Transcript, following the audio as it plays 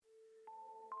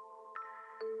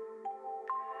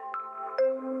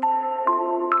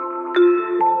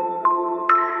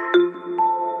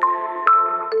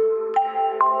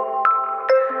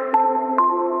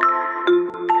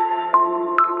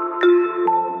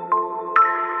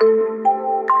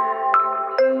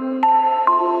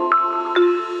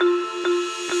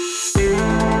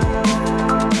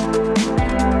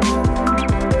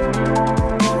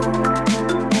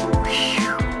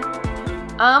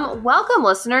Welcome,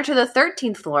 listener, to the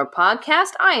 13th Floor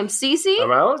podcast. I am Cece.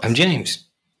 I'm Alex. I'm James.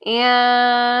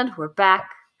 And we're back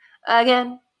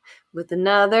again with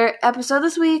another episode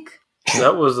this week.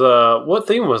 That was, what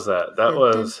theme was that? That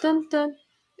was... Dun, dun,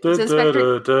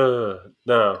 dun.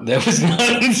 No. That was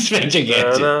not Inspector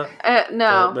Gadget.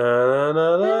 No.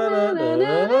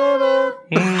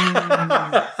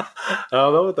 I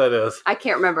don't know what that is. I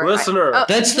can't remember. Listener.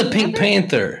 That's the Pink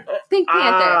Panther. Pink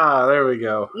Panther. Ah, there we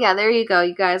go. Yeah, there you go,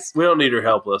 you guys. We don't need your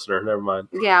help, listener. Never mind.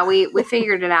 Yeah, we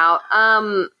figured it out.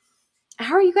 How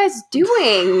are you guys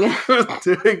doing?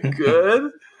 Doing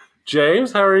good.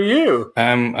 James, how are you?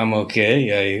 I'm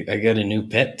okay. I got a new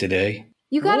pet today.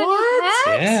 You got a new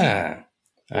pet? Yeah.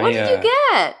 What did you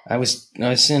get? I was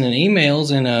sending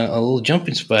emails and a little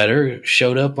jumping spider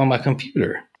showed up on my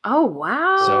computer. Oh,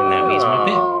 wow. So now he's my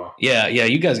pet. Oh. Yeah.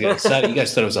 You guys got excited. You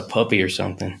guys thought it was a puppy or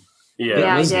something.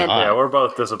 Yeah, I did. Yeah, we're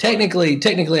both disappointed.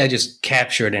 Technically, I just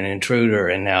captured an intruder,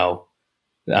 and now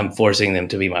I'm forcing them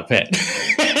to be my pet.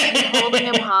 Holding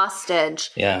him hostage.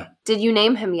 Yeah. Did you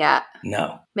name him yet?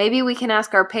 No. Maybe we can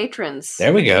ask our patrons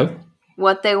There we go.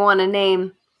 what they want to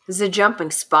name the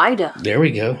jumping spider. There we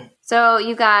go. So,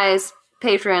 you guys,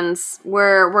 patrons,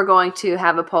 we're going to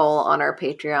have a poll on our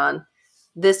Patreon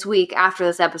this week after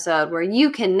this episode where you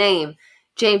can name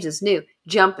James's new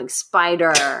jumping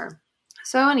spider.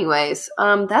 So anyways,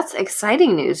 that's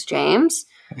exciting news, James.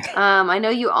 I know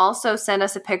you also sent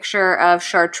us a picture of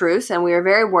Chartreuse, and we were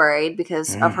very worried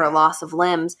because of her loss of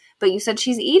limbs, but you said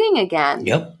she's eating again.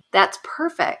 Yep. That's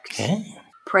perfect. Yeah.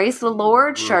 Praise the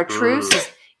Lord. Chartreuse is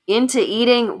into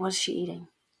eating. What's she eating?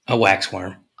 A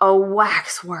waxworm. A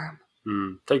waxworm.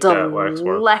 Take that,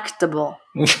 waxworm. Delectable.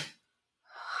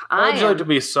 How'd you like to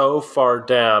be so far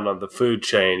down on the food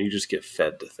chain, you just get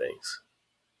fed to things?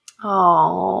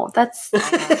 Oh, that's... To be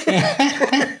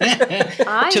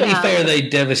fair, they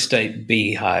devastate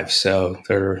beehives, so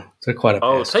they're quite a pest.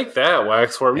 Oh, take that,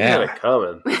 waxworm. You had it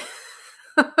coming.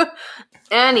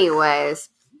 Anyways,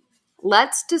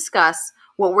 let's discuss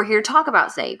what we're here to talk about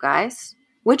today, you guys,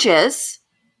 which is...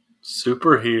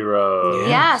 Superheroes.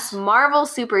 Yes, Marvel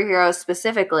superheroes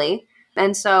specifically.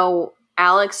 And so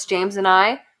Alex, James, and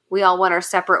I, we all went our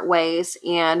separate ways,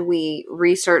 and we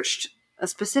researched a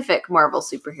specific Marvel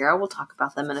superhero. We'll talk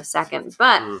about them in a second.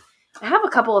 But I have a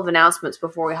couple of announcements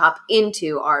before we hop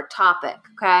into our topic,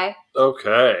 okay?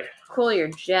 Okay. Cool your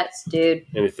jets, dude.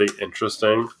 Anything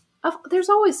interesting? There's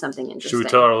always something interesting. Should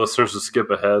we tell our listeners to skip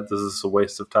ahead? This is a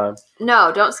waste of time.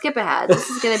 No, don't skip ahead. This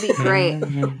is going to be great.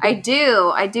 I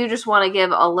do just want to give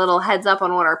a little heads up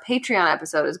on what our Patreon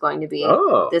episode is going to be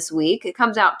this week. It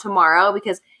comes out tomorrow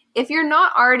because if you're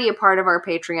not already a part of our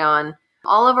Patreon,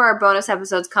 all of our bonus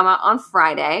episodes come out on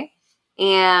Friday.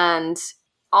 And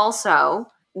also,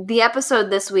 the episode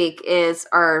this week is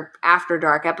our After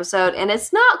Dark episode, and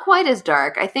it's not quite as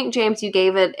dark. I think, James, you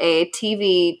gave it a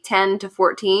TV 10 to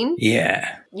 14.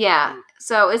 Yeah. Yeah.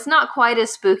 So it's not quite as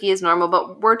spooky as normal,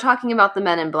 but we're talking about the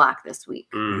Men in Black this week.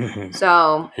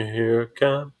 So. Here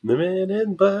come the Men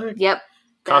in Black. Yep.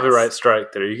 Copyright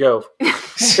strike. There you go.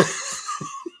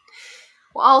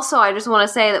 Well, also, I just want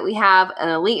to say that we have an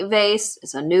Elite vase.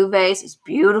 It's a new vase. It's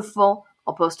beautiful.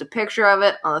 I'll post a picture of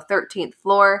it on the 13th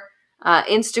floor.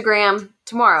 Instagram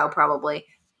tomorrow, probably.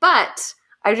 But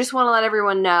I just want to let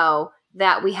everyone know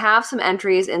that we have some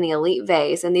entries in the Elite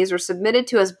vase, and these were submitted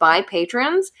to us by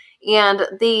patrons. And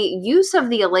the use of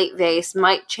the Elite vase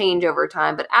might change over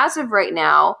time. But as of right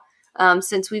now,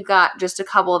 since we've got just a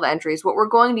couple of entries, what we're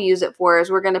going to use it for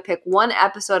is we're going to pick one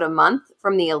episode a month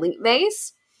from the Elite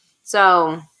vase.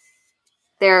 So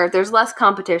there's less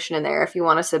competition in there. If you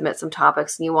want to submit some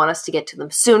topics and you want us to get to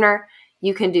them sooner,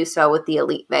 you can do so with the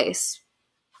Elite vase.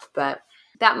 But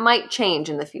that might change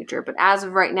in the future. But as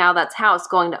of right now, that's how it's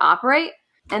going to operate.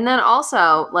 And then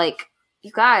also,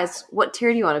 you guys, what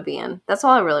tier do you want to be in? That's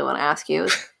all I really want to ask you.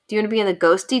 Do you want to be in the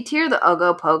Ghosty tier, the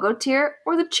Ogo Pogo tier,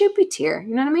 or the Choopy tier?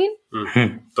 You know what I mean?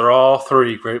 Mm-hmm. They're all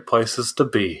three great places to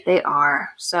be. They are.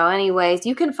 So anyways,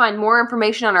 you can find more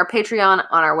information on our Patreon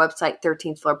on our website,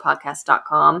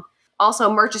 13thfloorpodcast.com.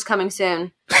 Also, merch is coming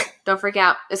soon. Don't freak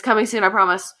out. It's coming soon, I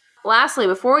promise. Lastly,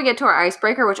 before we get to our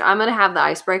icebreaker, which I'm going to have the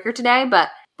icebreaker today, but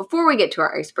before we get to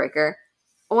our icebreaker,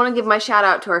 I want to give my shout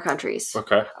out to our countries.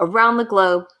 Okay. Around the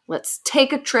globe, let's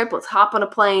take a trip, let's hop on a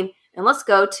plane, and let's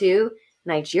go to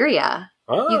Nigeria.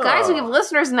 You guys, we have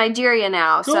listeners in Nigeria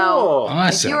now. Cool. So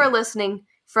Awesome. if you are listening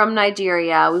from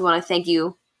Nigeria, we want to thank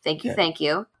you. Thank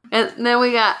you. And then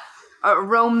we got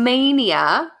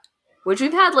Romania, which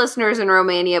we've had listeners in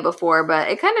Romania before, but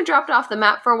it kind of dropped off the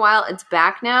map for a while. It's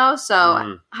back now.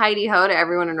 So Heidi ho to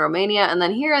everyone in Romania. And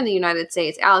then here in the United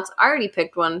States, Alex, I already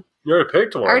picked one You already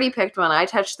picked one. I already picked one. I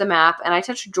touched the map, and I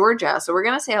touched Georgia. So we're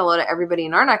going to say hello to everybody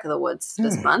in our neck of the woods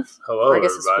this month. Hello, or I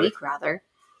guess everybody. this week, rather.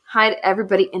 Hi to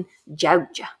everybody in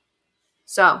Georgia.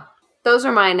 So, those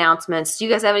are my announcements. Do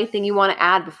you guys have anything you want to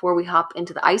add before we hop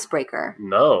into the icebreaker?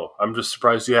 No, I'm just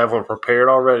surprised you have one prepared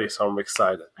already, so I'm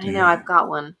excited. I know, I've got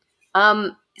one.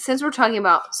 Since we're talking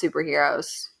about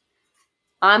superheroes,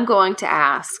 I'm going to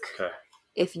ask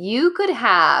if you could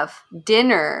have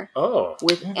dinner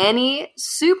with any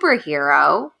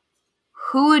superhero,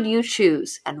 who would you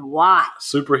choose and why?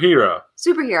 Superhero.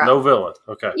 No villain.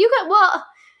 Okay. You could,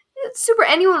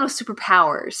 anyone with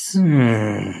superpowers.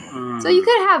 So you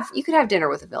could have dinner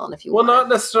with a villain if you want. Well, not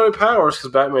necessarily powers,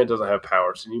 because Batman doesn't have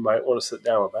powers, and you might want to sit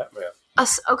down with Batman.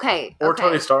 Okay. Or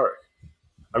Tony Stark.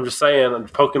 I'm just saying, I'm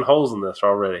poking holes in this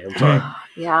already. I'm sorry.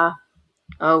 Yeah.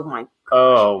 Oh my.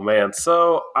 Oh man.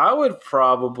 So I would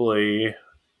probably.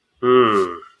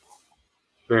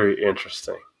 Very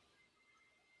interesting.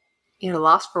 You're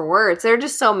lost for words. There are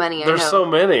just so many. There's so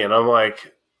many, and I'm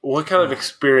like, what kind of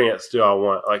experience do I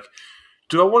want? Like,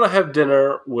 do I want to have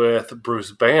dinner with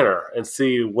Bruce Banner and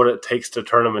see what it takes to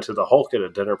turn him into the Hulk at a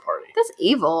dinner party? That's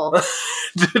evil.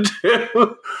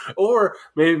 Or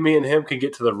maybe me and him can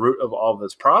get to the root of all of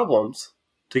his problems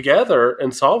together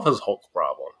and solve his Hulk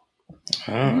problem.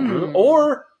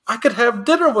 Or I could have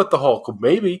dinner with the Hulk.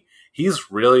 Maybe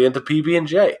he's really into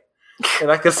PB&J,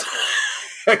 and I could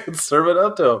serve it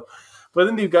up to him. But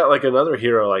then you've got like another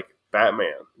hero like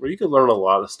Batman, where you could learn a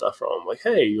lot of stuff from him. Like,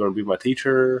 hey, you want to be my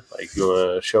teacher? Like, you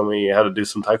want to show me how to do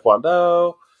some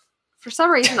Taekwondo? For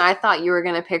some reason, I thought you were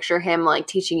going to picture him like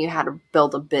teaching you how to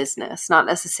build a business, not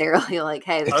necessarily like,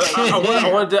 hey.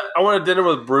 I want a dinner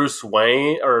with Bruce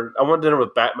Wayne, or I want dinner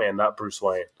with Batman, not Bruce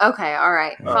Wayne. Okay, all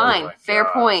right, fine, fair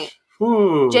point.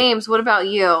 Ooh. James, what about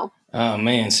you? Oh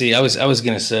man, see, I was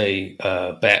going to say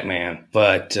Batman,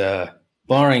 but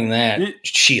barring that,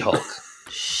 She-Hulk.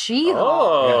 She-Hulk.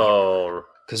 Oh,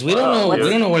 because we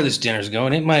don't know where this dinner's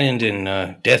going. It might end in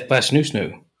death by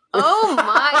snoo-snoo. Oh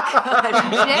my God,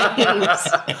 James!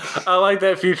 I like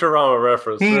that Futurama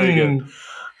reference. Very good.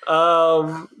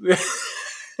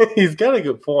 He's got a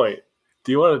good point.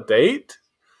 Do you want a date?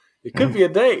 It could be a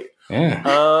date.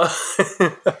 Yeah.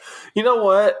 You know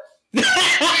what?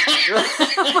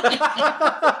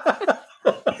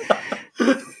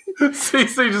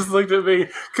 CC just looked at me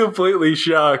completely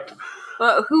shocked.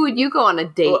 Who would you go on a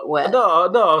date with? No, I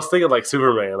was thinking like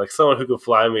Superman, like someone who could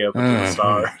fly me up into the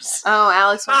stars. Oh,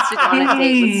 Alex wants to go on a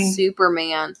date with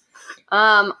Superman.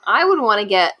 I would want to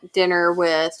get dinner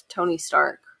with Tony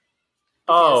Stark.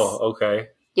 Okay.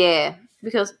 Yeah,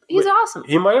 because he's awesome.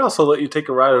 He might also let you take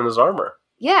a ride in his armor.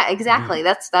 Yeah, exactly.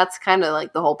 That's kind of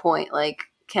like the whole point. Like,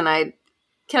 can I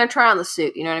try on the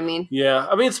suit? You know what I mean? Yeah.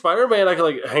 I mean, Spider-Man, I could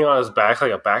like hang on his back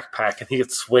like a backpack, and he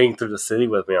could swing through the city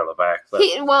with me on the back. But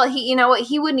he you know what?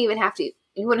 He wouldn't even have to.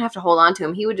 You wouldn't have to hold on to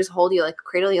him. He would just hold you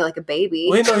cradle you like a baby.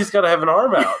 Well, he's got to have an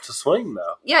arm out to swing,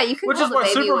 though. Yeah, you can. Which is why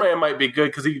Superman might be good,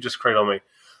 because he could just cradle me.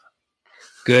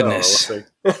 Goodness. We'll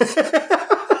see.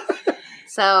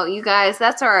 So, you guys,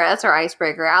 that's our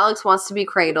icebreaker. Alex wants to be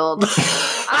cradled.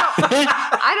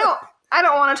 I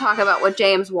don't want to talk about what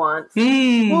James wants.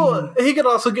 Well, he could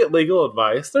also get legal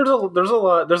advice. There's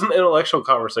an intellectual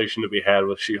conversation to be had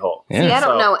with She-Hulk. Yeah. See, I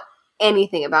don't know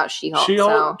anything about She-Hulk.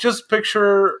 She-Hulk, just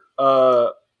picture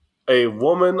a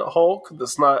woman Hulk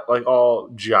that's not like all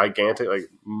gigantic, like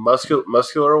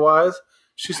muscular wise.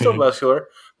 She's still muscular,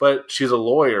 but she's a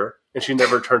lawyer, and she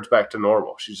never turns back to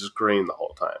normal. She's just green the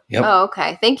whole time. Yep. Oh,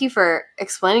 okay. Thank you for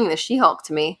explaining the She-Hulk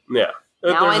to me. Yeah.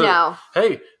 Now I know.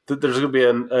 Hey, there's going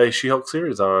to be a She-Hulk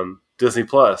series on Disney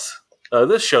Plus.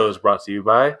 This show is brought to you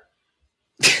by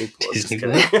Disney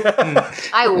Plus.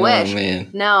 I wish. Oh, man.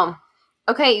 No.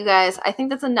 Okay, you guys. I think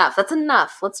that's enough. That's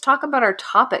enough. Let's talk about our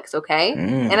topics, okay?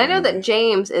 And I know that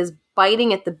James is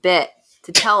biting at the bit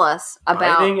to tell us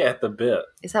about. Biting at the bit.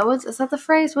 Is that the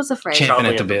phrase? What's the phrase? Champing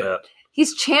at the bit.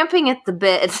 He's champing at the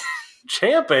bit.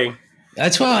 Champing?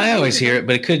 That's why I always hear it,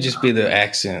 but it could just be the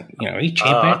accent. You know, he's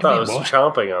champing at the bit, boy.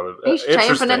 Chomping on the bit. He's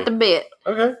champing at the bit.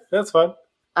 Okay, that's fine.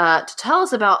 To tell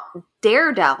us about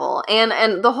Daredevil.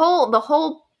 And the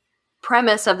whole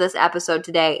premise of this episode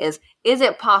today is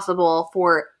it possible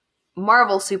for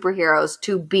Marvel superheroes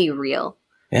to be real?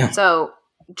 Yeah. So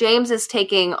James is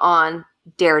taking on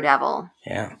Daredevil.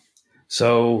 Yeah.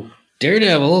 So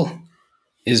Daredevil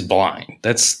is blind.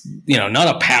 That's,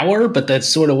 not a power, but that's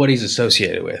sort of what he's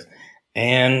associated with.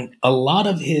 And a lot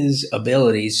of his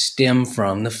abilities stem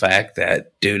from the fact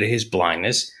that due to his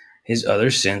blindness, his other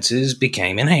senses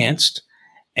became enhanced.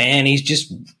 And he's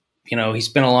just, he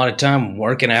spent a lot of time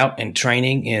working out and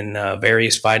training in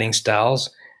various fighting styles.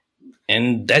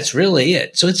 And that's really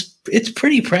it. So it's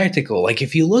pretty practical. Like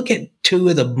if you look at two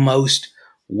of the most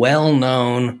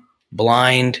well-known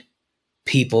blind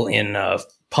people in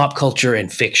pop culture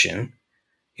and fiction,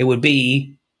 it would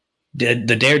be the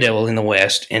Daredevil in the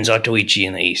West and Zatoichi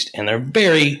in the East. And they're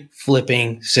very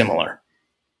flipping similar.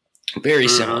 Very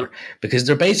similar. Because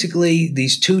they're basically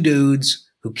these two dudes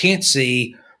who can't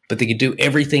see, but they can do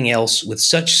everything else with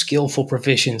such skillful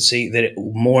proficiency that it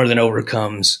more than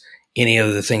overcomes any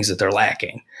of the things that they're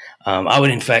lacking. I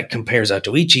would, in fact, compare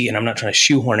Zatoichi, and I'm not trying to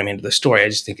shoehorn him into the story. I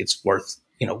just think it's worth,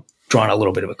 drawing a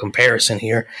little bit of a comparison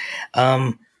here.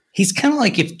 He's kind of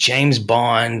like if James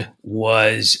Bond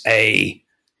was a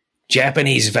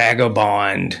Japanese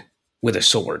vagabond with a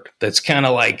sword. That's kind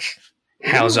of like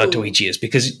how Zatoichi is.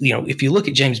 Because, if you look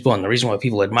at James Bond, the reason why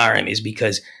people admire him is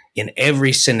because in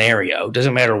every scenario,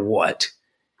 doesn't matter what,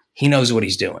 he knows what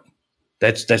he's doing.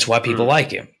 That's why people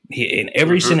like him. In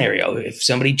every scenario, if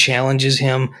somebody challenges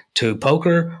him to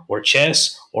poker or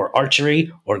chess or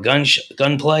archery or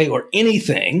gunplay or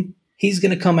anything, he's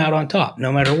going to come out on top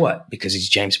no matter what because he's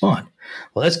James Bond.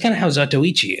 Well, that's kind of how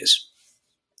Zatoichi is.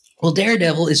 Well,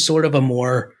 Daredevil is sort of a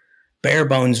more bare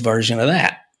bones version of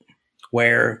that,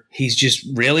 where he's just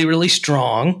really, really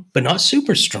strong, but not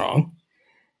super strong,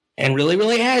 and really,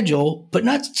 really agile, but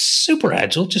not super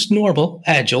agile, just normal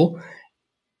agile.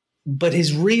 But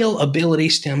his real ability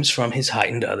stems from his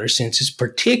heightened other senses,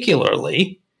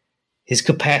 particularly his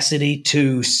capacity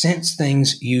to sense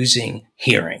things using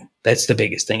hearing. That's the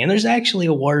biggest thing. And there's actually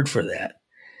a word for that.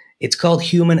 It's called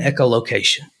human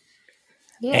echolocation.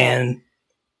 Yeah.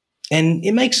 And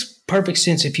it makes perfect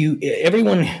sense if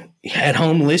everyone at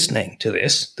home listening to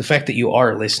this, the fact that you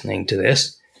are listening to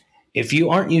this, if you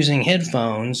aren't using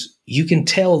headphones, you can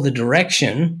tell the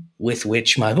direction with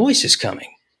which my voice is coming,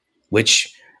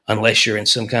 which, unless you're in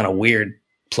some kind of weird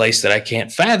place that I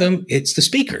can't fathom, it's the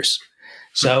speakers.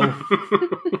 So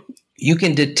you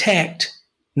can detect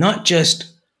not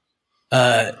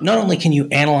only can you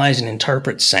analyze and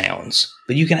interpret sounds,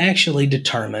 but you can actually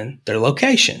determine their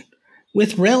location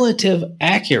with relative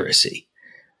accuracy.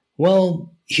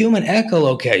 Well, human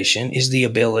echolocation is the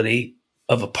ability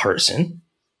of a person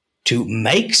to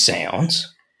make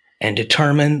sounds and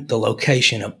determine the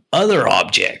location of other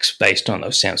objects based on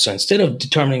those sounds. So instead of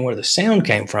determining where the sound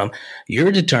came from,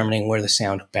 you're determining where the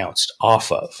sound bounced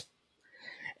off of.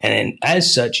 And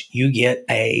as such, you get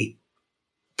a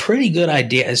pretty good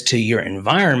idea as to your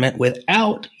environment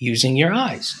without using your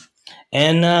eyes.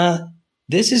 And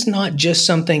this is not just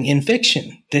something in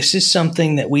fiction. This is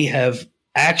something that we have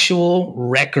actual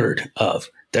record of.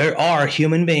 There are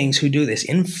human beings who do this.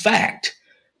 In fact,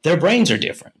 their brains are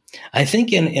different. I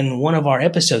think in one of our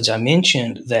episodes, I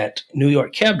mentioned that New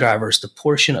York cab drivers, the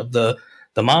portion of the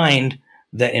mind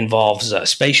that involves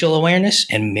spatial awareness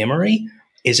and memory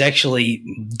is actually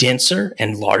denser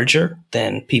and larger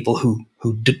than people who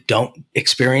don't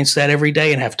experience that every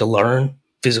day and have to learn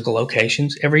physical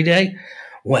locations every day.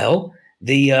 Well,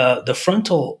 the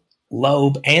frontal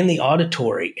lobe and the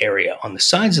auditory area on the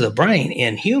sides of the brain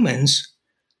in humans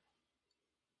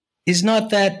is not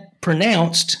that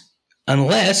pronounced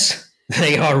unless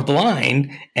they are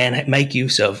blind and make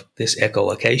use of this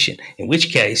echolocation, in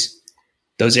which case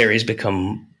those areas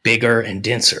become bigger and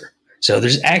denser. So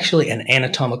there's actually an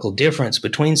anatomical difference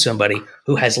between somebody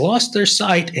who has lost their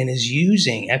sight and is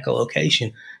using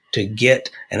echolocation to get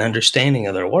an understanding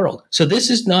of their world. So this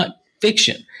is not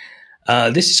fiction.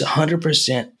 This is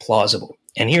 100% plausible.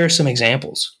 And here are some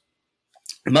examples.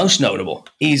 Most notable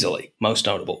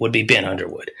would be Ben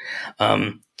Underwood.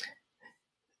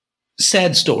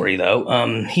 Sad story,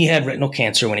 though. He had retinal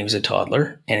cancer when he was a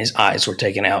toddler, and his eyes were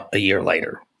taken out a year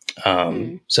later.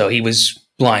 So he was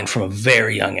blind from a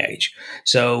very young age.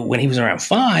 So when he was around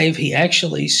 5, he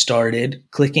actually started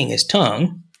clicking his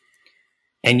tongue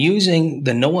and using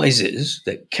the noises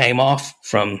that came off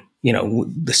from,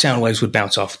 the sound waves would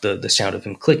bounce off the sound of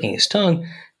him clicking his tongue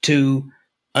to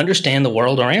understand the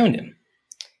world around him.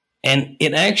 And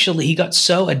he got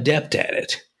so adept at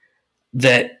it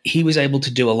that he was able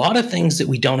to do a lot of things that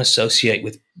we don't associate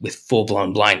with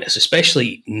full-blown blindness,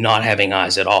 especially not having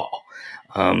eyes at all.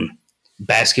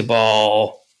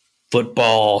 Basketball,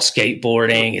 football,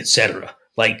 skateboarding, etc.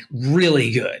 Like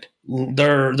really good.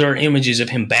 There are images of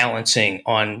him balancing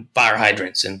on fire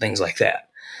hydrants and things like that.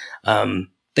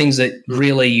 Things that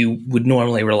really you would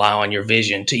normally rely on your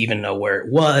vision to even know where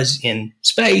it was in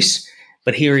space.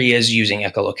 But here he is using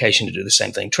echolocation to do the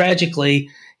same thing. Tragically,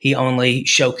 he only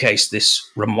showcased this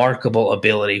remarkable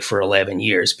ability for 11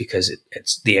 years because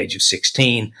at the age of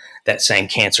 16, that same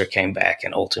cancer came back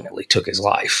and ultimately took his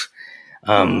life.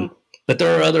 But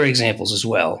there are other examples as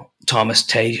well. Thomas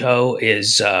Tejo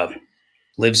is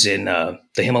lives in the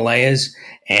Himalayas.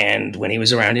 And when he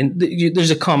was around,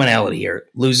 there's a commonality here.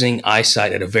 Losing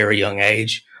eyesight at a very young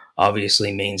age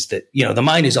obviously means that, the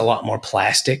mind is a lot more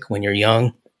plastic when you're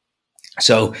young.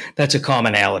 So that's a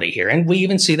commonality here. And we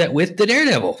even see that with the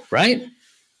Daredevil, right?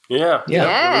 Yeah.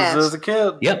 Yes. As a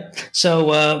kid. Yep.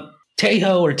 So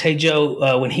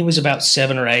Tejo, when he was about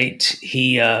 7 or 8,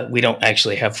 we don't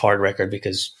actually have hard record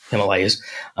because Himalayas.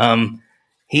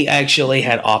 He actually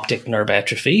had optic nerve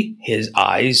atrophy. His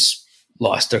eyes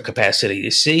lost their capacity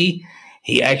to see.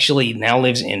 He actually now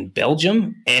lives in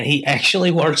Belgium, and he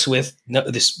actually works with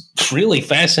this really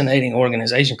fascinating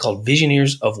organization called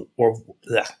Visioneers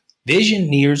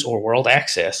or World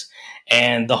Access.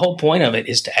 And the whole point of it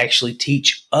is to actually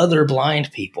teach other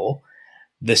blind people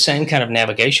the same kind of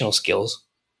navigational skills,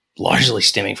 largely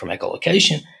stemming from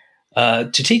echolocation,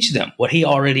 to teach them what he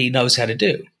already knows how to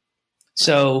do.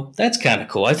 So that's kind of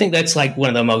cool. I think that's like one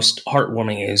of the most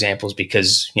heartwarming examples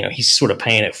because, he's sort of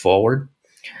paying it forward.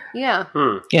 Yeah.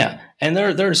 Yeah. And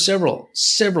there are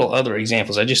several other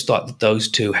examples. I just thought that those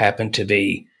two happen to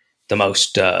be the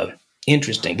most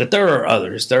interesting. But there are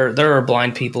others. There are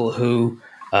blind people who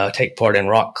take part in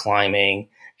rock climbing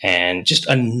and just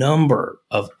a number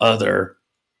of other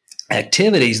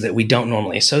activities that we don't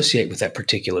normally associate with that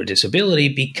particular disability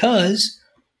because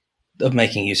of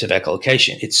making use of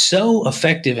echolocation. It's so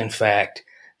effective, in fact,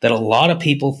 that a lot of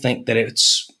people think that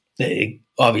it's an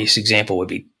obvious example would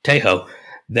be Tejo,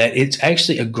 that it's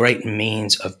actually a great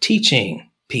means of teaching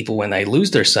people when they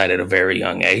lose their sight at a very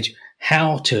young age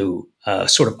how to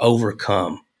sort of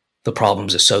overcome the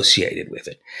problems associated with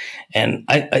it. And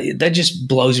that just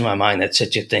blows my mind that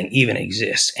such a thing even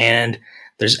exists. And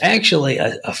there's actually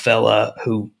a fella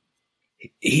who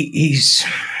it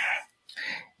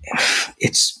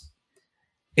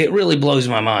really blows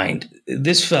my mind.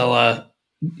 This fella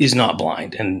is not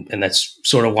blind, and that's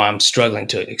sort of why I'm struggling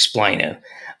to explain it.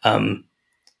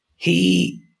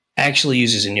 He actually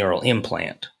uses a neural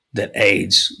implant that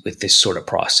aids with this sort of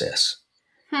process.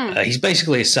 He's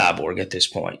basically a cyborg at this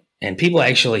point, and people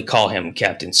actually call him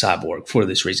Captain Cyborg for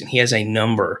this reason. He has a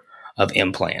number of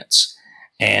implants,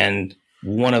 and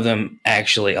one of them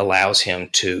actually allows him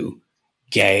to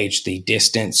gauge the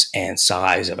distance and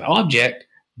size of an object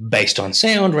based on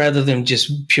sound rather than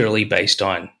just purely based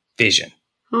on vision.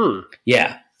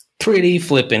 Yeah, pretty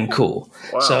flippin' cool.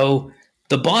 Wow. So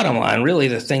the bottom line, really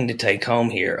the thing to take home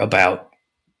here about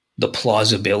the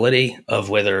plausibility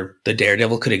of whether the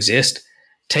Daredevil could exist,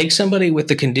 take somebody with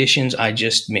the conditions I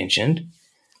just mentioned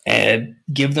and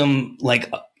give them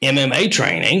like MMA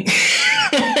training.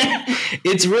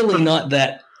 It's really not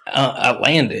that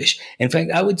outlandish. In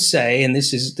fact, I would say, and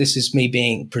this is me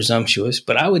being presumptuous,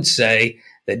 but I would say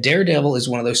that Daredevil is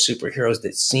one of those superheroes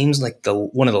that seems like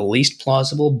one of the least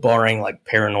plausible, barring like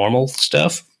paranormal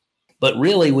stuff. But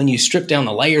really, when you strip down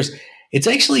the layers, it's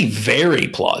actually very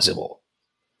plausible.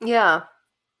 Yeah.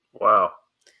 Wow.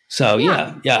 So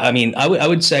yeah. I mean, I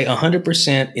would say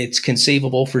 100% it's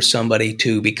conceivable for somebody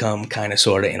to become kind of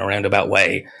sort of in a roundabout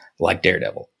way like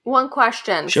Daredevil. One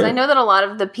question, because Sure. I know that a lot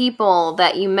of the people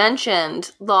that you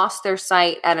mentioned lost their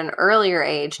sight at an earlier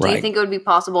age. Do you Right. think it would be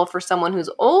possible for someone who's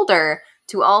older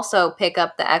to also pick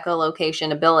up the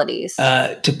echolocation abilities?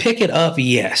 To pick it up,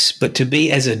 yes, but to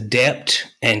be as adept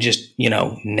and just,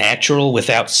 natural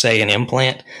without, say, an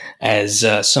implant as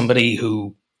somebody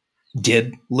who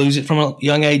did lose it from a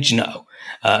young age, no.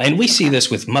 And we see this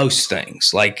with most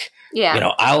things. Like,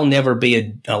 Yeah. I'll never be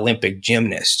an Olympic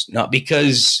gymnast, not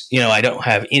because, I don't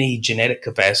have any genetic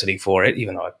capacity for it,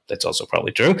 even though that's also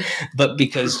probably true, but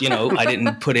because, I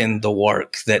didn't put in the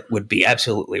work that would be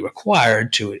absolutely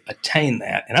required to attain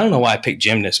that. And I don't know why I picked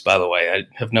gymnast, by the way. I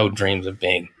have no dreams of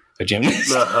being a gymnast.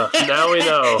 Now we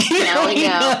know. Now we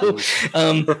know.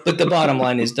 But the bottom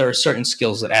line is there are certain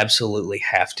skills that absolutely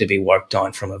have to be worked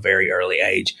on from a very early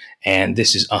age. And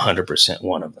this is 100%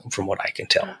 one of them from what I can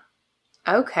tell.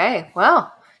 Okay.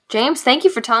 Well, James, thank you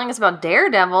for telling us about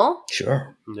Daredevil.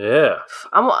 Sure. Yeah.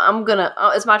 I'm gonna. Oh,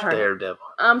 it's my turn. Daredevil.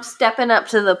 I'm stepping up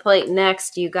to the plate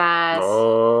next, you guys.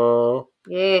 Oh.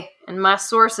 Yeah. And my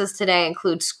sources today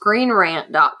include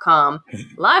ScreenRant.com,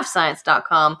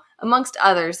 LiveScience.com, amongst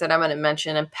others that I'm going to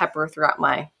mention and pepper throughout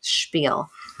my spiel.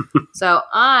 So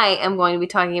I am going to be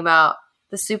talking about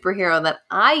the superhero that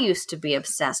I used to be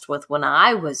obsessed with when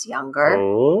I was younger,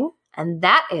 Oh. and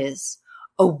that is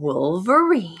a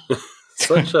Wolverine.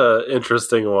 Such a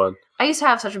interesting one. I used to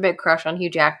have such a big crush on Hugh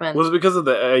Jackman. Was it because of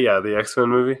the X-Men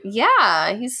movie? Yeah,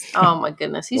 oh my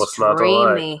goodness, he's What's not to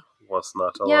like? dreamy. What's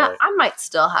not to Yeah, like? I might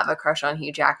still have a crush on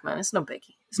Hugh Jackman. It's no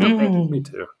biggie. It's no biggie. Me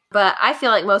too. But I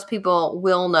feel like most people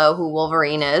will know who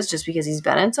Wolverine is just because he's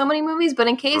been in so many movies. But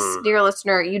in case, dear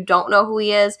listener, you don't know who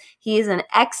he is an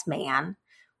X-Man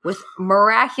with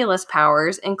miraculous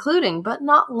powers, including, but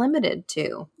not limited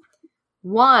to,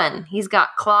 1, he's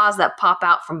got claws that pop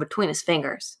out from between his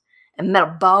fingers and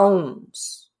metal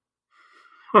bones.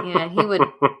 Yeah,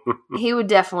 he would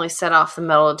definitely set off the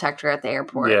metal detector at the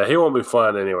airport. Yeah, he won't be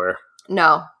flying anywhere.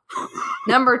 No.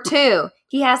 Number 2,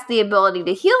 he has the ability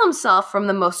to heal himself from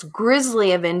the most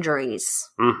grisly of injuries.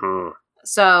 Mm-hmm.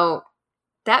 So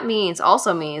that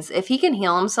also means if he can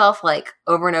heal himself like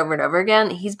over and over and over again,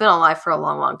 he's been alive for a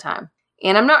long, long time.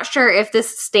 And I'm not sure if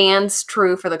this stands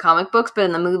true for the comic books, but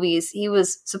in the movies, he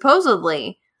was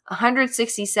supposedly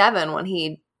 167 when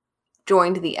he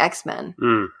joined the X-Men.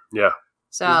 Yeah.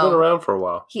 So he's been around for a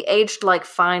while. He aged like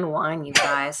fine wine, you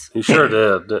guys. He sure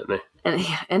did, didn't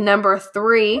he? And number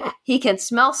 3, he can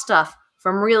smell stuff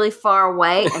from really far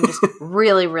away and just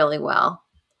really, really well.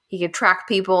 He can track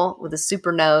people with a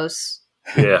super nose.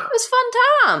 Yeah. It was fun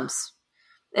times.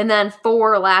 And then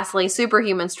 4, lastly,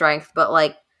 superhuman strength, but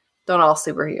like, don't all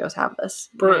superheroes have this?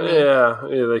 You know what I mean?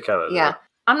 Yeah, they kind of do.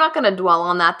 I'm not going to dwell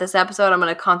on that this episode. I'm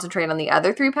going to concentrate on the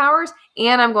other 3 powers,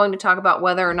 and I'm going to talk about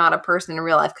whether or not a person in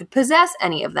real life could possess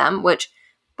any of them, which,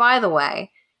 by the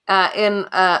way, in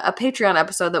a Patreon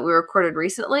episode that we recorded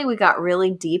recently, we got really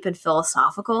deep and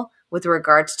philosophical with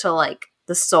regards to like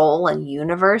the soul and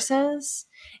universes.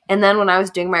 And then when I was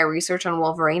doing my research on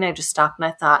Wolverine, I just stopped and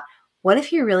I thought, what if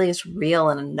he really is real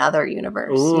in another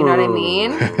universe? Ooh. You know what I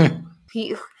mean?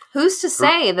 Who's to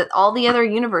say that all the other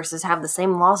universes have the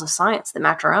same laws of science that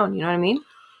match our own? You know what I mean?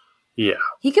 Yeah.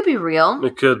 He could be real.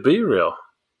 It could be real.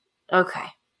 Okay.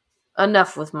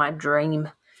 Enough with my dream.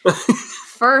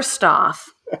 First off,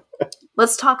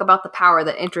 let's talk about the power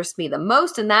that interests me the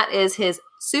most, and that is his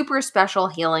super special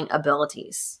healing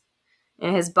abilities.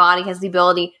 And his body has the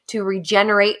ability to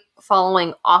regenerate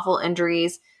following awful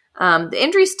injuries. The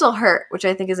injuries still hurt, which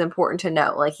I think is important to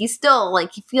note. Like, he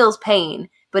feels pain,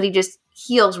 but he just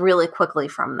heals really quickly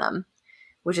from them,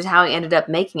 which is how he ended up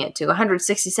making it to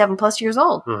 167 plus years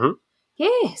old. Mm-hmm.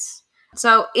 Yes.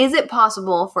 So is it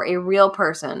possible for a real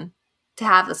person to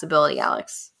have this ability,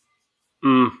 Alex?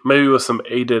 Maybe with some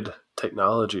aided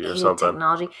technology or something.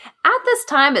 Technology. At this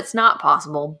time, it's not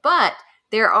possible, but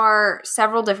there are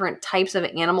several different types of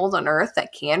animals on Earth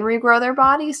that can regrow their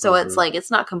bodies. So it's like,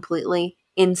 it's not completely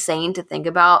insane to think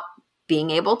about being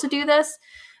able to do this.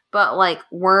 But like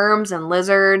worms and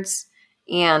lizards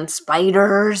and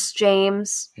spiders,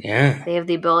 James. Yeah. They have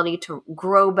the ability to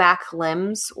grow back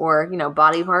limbs or,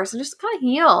 body parts and just kind of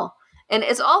heal. And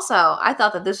it's also, I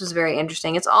thought that this was very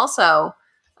interesting. It's also,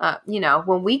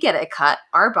 when we get a cut,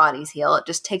 our bodies heal. It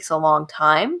just takes a long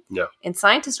time. Yeah. And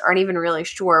scientists aren't even really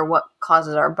sure what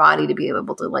causes our body to be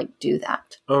able to, do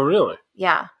that. Oh, really?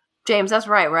 Yeah. James, that's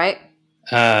right?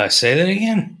 Say that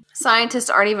again? Scientists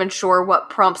aren't even sure what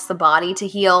prompts the body to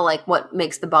heal, like what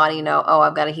makes the body know, oh,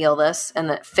 I've got to heal this, and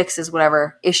that fixes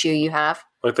whatever issue you have.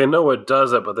 Like, they know what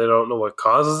does it, but they don't know what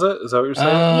causes it? Is that what you're saying?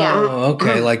 Yeah.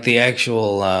 Okay, like the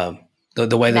actual,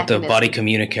 the way that Mechanism. the body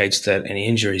communicates that an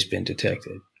injury's been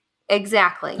detected.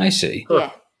 Exactly. I see.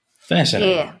 Yeah.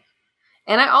 Fascinating. Yeah.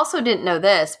 And I also didn't know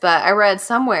this, but I read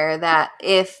somewhere that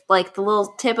if, like, the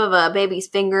little tip of a baby's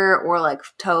finger or, like,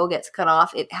 toe gets cut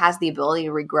off, it has the ability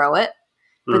to regrow it.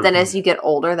 But then as you get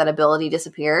older, that ability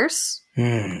disappears, which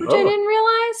I didn't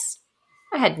realize.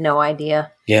 I had no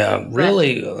idea. Yeah,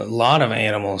 really, a lot of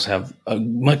animals have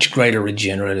much greater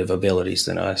regenerative abilities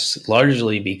than us,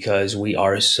 largely because we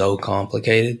are so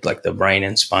complicated, like the brain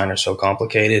and spine are so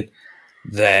complicated,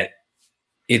 that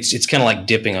it's kind of like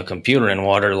dipping a computer in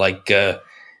water. Like the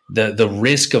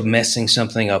risk of messing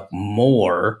something up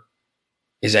more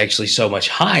is actually so much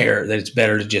higher that it's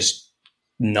better to just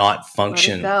not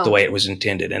function the way it was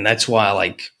intended. And that's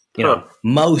why,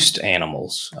 most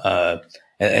animals,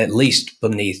 at least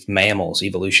beneath mammals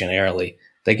evolutionarily,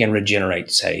 they can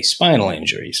regenerate, say, spinal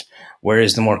injuries.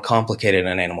 Whereas the more complicated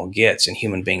an animal gets, and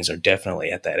human beings are definitely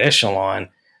at that echelon,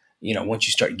 once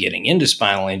you start getting into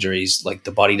spinal injuries, like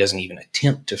the body doesn't even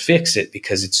attempt to fix it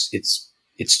because it's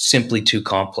simply too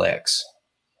complex.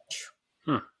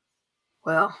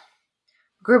 Well,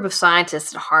 a group of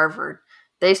scientists at Harvard,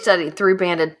 they studied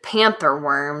 3-banded panther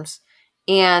worms,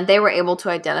 and they were able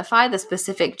to identify the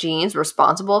specific genes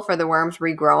responsible for the worms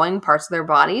regrowing parts of their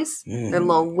bodies, their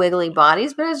little wiggly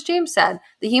bodies. But as James said,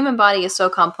 the human body is so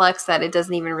complex that it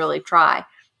doesn't even really try.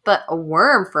 But a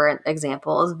worm, for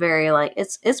example, is very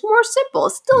it's more simple.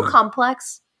 It's still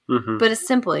complex, but it's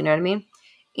simple, you know what I mean?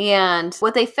 And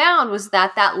what they found was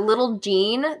that little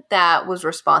gene that was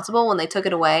responsible, when they took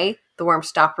it away, the worm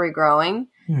stopped regrowing.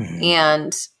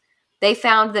 And they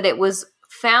found that it was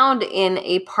found in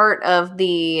a part of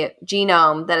the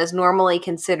genome that is normally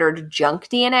considered junk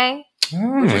DNA.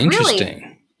 Oh,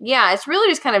 interesting. It's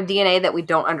really just kind of DNA that we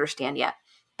don't understand yet.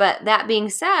 But that being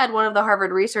said, one of the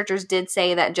Harvard researchers did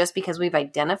say that just because we've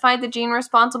identified the gene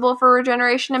responsible for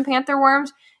regeneration in panther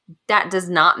worms, that does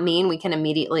not mean we can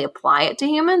immediately apply it to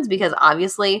humans, because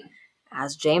obviously,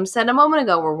 as James said a moment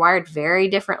ago, we're wired very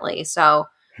differently. So,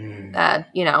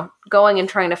 going and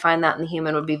trying to find that in the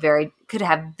human could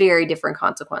have very different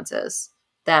consequences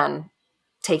than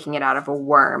taking it out of a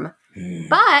worm.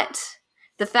 But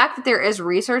the fact that there is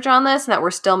research on this and that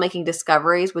we're still making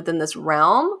discoveries within this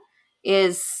realm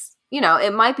is,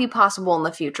 it might be possible in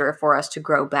the future for us to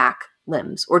grow back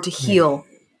limbs or to heal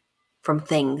from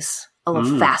things a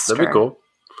little faster. That'd be cool.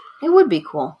 It would be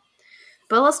cool.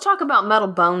 But let's talk about metal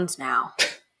bones now.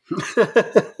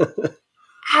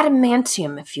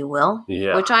 Adamantium, if you will.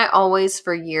 Yeah. Which I always,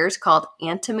 for years, called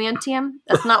antimantium.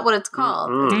 That's not what it's called.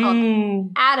 It's called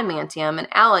adamantium. And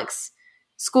Alex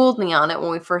schooled me on it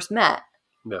when we first met.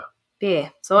 Yeah. Yeah.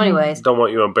 So anyways. Don't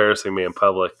want you embarrassing me in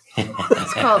public.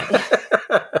 It's called...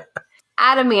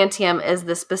 Adamantium is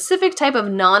the specific type of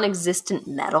non-existent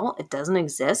metal. It doesn't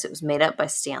exist. It was made up by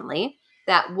Stan Lee.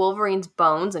 That Wolverine's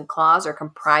bones and claws are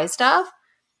comprised of.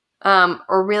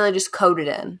 Or really just coated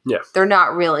in. Yeah. They're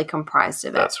not really comprised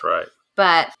of it. That's right.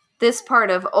 But this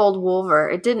part of old Wolver,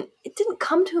 it didn't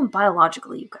come to him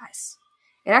biologically, you guys.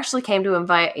 It actually came to him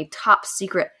via a top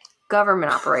secret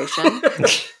government operation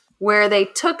where they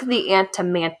took the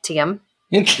adamantium.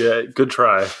 Yeah, good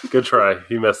try. Good try.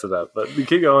 He messed it up, but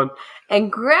keep going.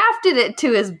 And grafted it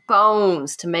to his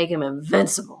bones to make him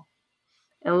invincible.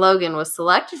 And Logan was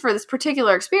selected for this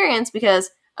particular experience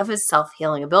because of his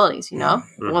self-healing abilities, the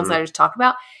ones that I just talked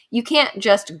about. You can't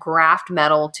just graft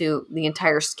metal to the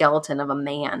entire skeleton of a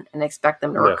man and expect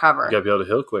them to recover. You gotta be able to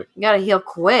heal quick. You gotta heal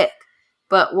quick.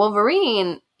 But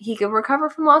Wolverine, he could recover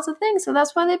from lots of things, so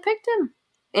that's why they picked him.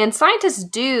 And scientists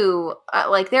do,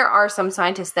 there are some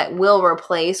scientists that will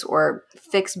replace or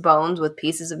fix bones with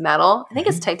pieces of metal. I think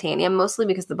it's titanium, mostly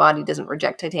because the body doesn't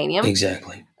reject titanium.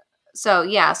 Exactly. So,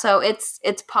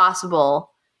 it's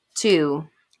possible to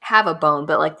have a bone,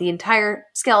 but the entire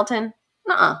skeleton,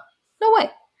 no way.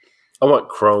 I want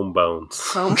chrome bones.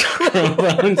 Chrome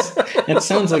bones? That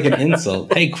sounds like an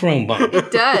insult. Hey, chrome bone.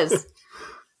 It does.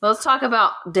 Well, let's talk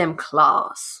about them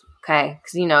claws, okay?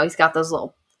 Because, he's got those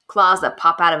little claws that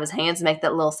pop out of his hands and make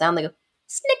that little sound. They go,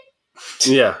 snick.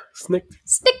 Yeah, snick.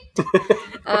 Snick.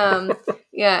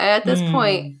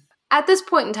 At this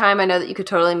point in time, I know that you could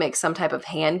totally make some type of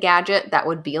hand gadget that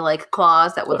would be like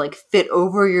claws that would fit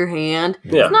over your hand.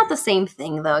 Yeah. It's not the same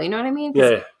thing, though. You know what I mean?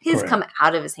 Yeah. His come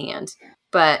out of his hand.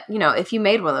 But, if you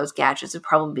made one of those gadgets, it'd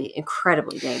probably be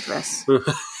incredibly dangerous.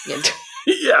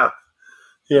 Yeah,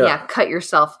 cut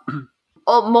yourself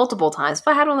multiple times. If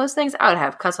I had one of those things, I would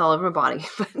have cuts all over my body.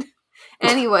 But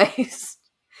anyways,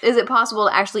 is it possible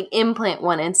to actually implant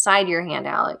one inside your hand,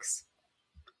 Alex?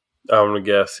 I'm going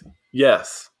to guess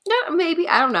yes. No, maybe.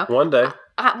 I don't know. One day.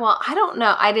 I don't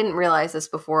know. I didn't realize this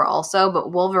before also,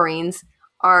 but Wolverines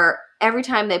are, every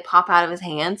time they pop out of his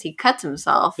hands, he cuts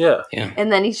himself. Yeah.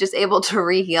 And then he's just able to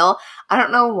re-heal. I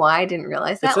don't know why I didn't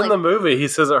realize that. It's in the movie. He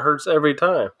says it hurts every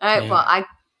time. I've watched...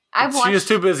 She was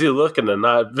too busy looking and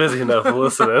not busy enough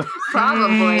listening.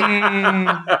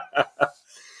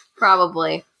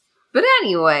 Probably. But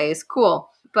anyways,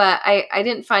 cool. But I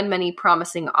didn't find many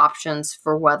promising options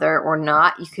for whether or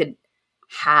not you could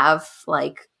have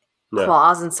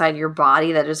claws inside your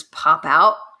body that just pop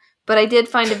out. But I did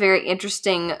find a very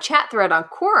interesting chat thread on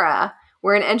Quora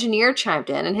where an engineer chimed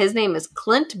in, and his name is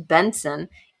Clint Benson.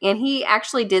 And he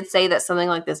actually did say that something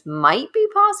like this might be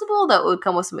possible, that would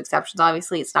come with some exceptions.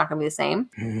 Obviously, it's not going to be the same.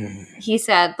 He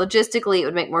said, logistically, it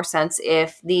would make more sense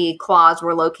if the claws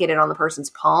were located on the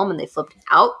person's palm and they flipped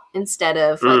out instead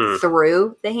of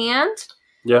through the hand.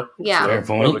 Yeah. Fair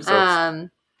point.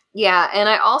 Yeah, and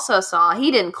I also saw,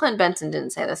 Clint Benson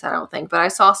didn't say this, I don't think, but I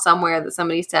saw somewhere that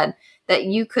somebody said that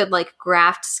you could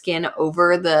graft skin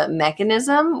over the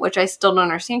mechanism, which I still don't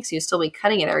understand because you'd still be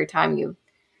cutting it every time you're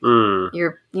cut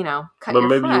your But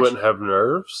maybe flesh. you wouldn't have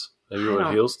nerves. Maybe you would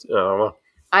heal. I don't know.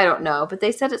 I don't know, but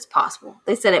they said it's possible.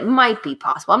 They said it might be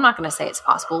possible. I'm not going to say it's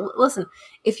possible. Listen,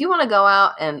 if you want to go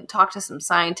out and talk to some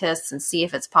scientists and see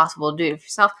if it's possible to do it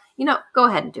yourself, go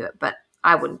ahead and do it. But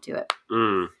I wouldn't do it.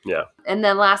 Yeah. And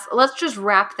then let's just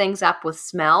wrap things up with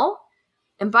smell.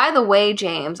 And by the way,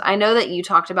 James, I know that you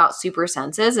talked about super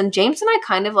senses, and James and I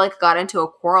kind of got into a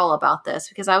quarrel about this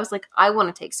because I was like, I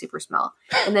want to take super smell.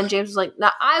 And then James was like, no,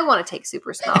 I want to take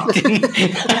super smell.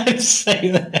 I'd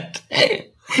say that.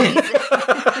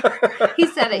 He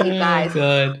said it, you guys.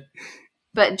 God.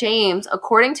 But James,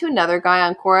 according to another guy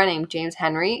on Quora named James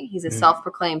Henry, he's a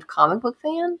self-proclaimed comic book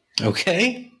fan.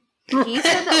 Okay. He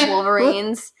said that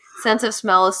Wolverine's sense of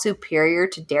smell is superior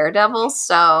to Daredevil's.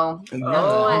 So,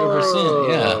 100%.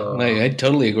 Yeah. I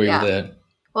totally agree with that.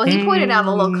 Well, he pointed out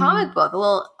a little comic book, a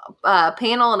little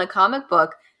panel in a comic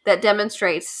book that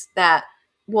demonstrates that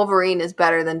Wolverine is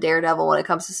better than Daredevil when it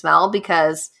comes to smell,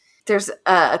 because there's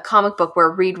a comic book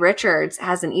where Reed Richards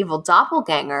has an evil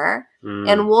doppelganger,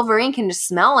 and Wolverine can just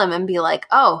smell him and be like,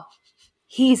 oh,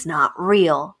 he's not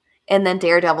real. And then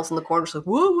Daredevil's in the corner just like,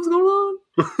 whoa, what's going on?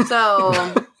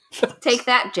 So, take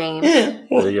that, James.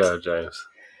 There you go, James.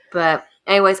 But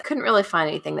anyways, I couldn't really find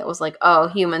anything that was like, oh,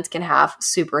 humans can have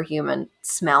superhuman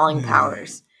smelling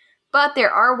powers. But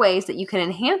there are ways that you can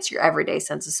enhance your everyday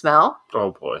sense of smell.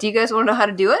 Oh, boy. Do you guys want to know how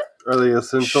to do it? Are they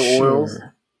essential oils?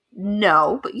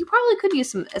 No, but you probably could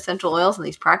use some essential oils in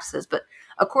these practices. But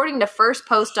according to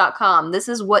firstpost.com, this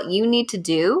is what you need to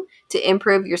do to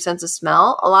improve your sense of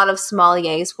smell. A lot of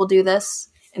sommeliers will do this,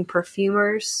 and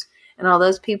perfumers, and all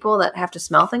those people that have to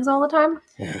smell things all the time.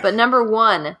 Yeah. But number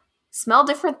one, smell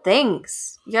different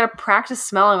things. You got to practice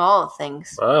smelling all the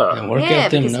things. And work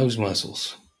out them nose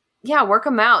muscles. Yeah, work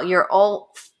them out. Your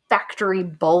olfactory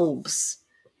bulbs.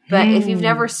 But if you've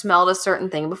never smelled a certain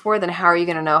thing before, then how are you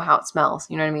going to know how it smells?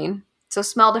 You know what I mean? So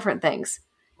smell different things.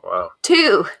 Wow.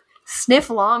 2, sniff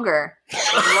longer.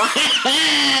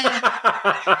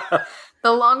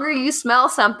 The longer you smell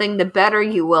something, the better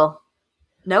you will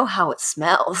know how it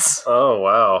smells. Oh,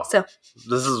 wow. So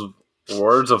this is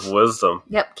words of wisdom.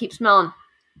 Yep, keep smelling.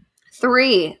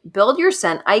 3, build your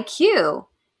scent IQ.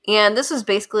 And this is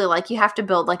basically like you have to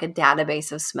build like a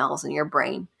database of smells in your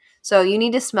brain. So you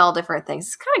need to smell different things.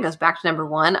 This kind of goes back to number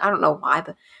 1. I don't know why,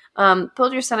 but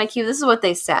build your scent IQ. This is what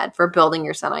they said for building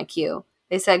your scent IQ.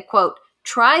 They said, quote,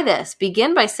 try this.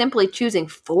 Begin by simply choosing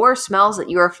 4 smells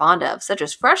that you are fond of, such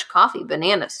as fresh coffee,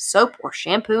 bananas, soap, or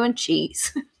shampoo and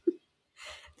cheese.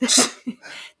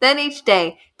 Then each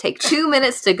day, take 2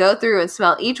 minutes to go through and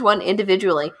smell each one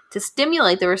individually to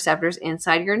stimulate the receptors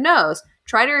inside your nose.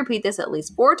 Try to repeat this at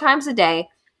least 4 times a day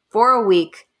for a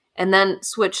week, and then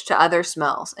switch to other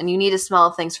smells. And you need to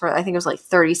smell things for, I think it was like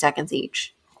 30 seconds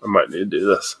each. I might need to do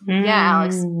this. Yeah,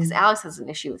 Alex, because Alex has an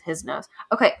issue with his nose.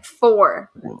 Okay,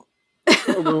 4.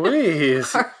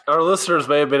 Louise. Our listeners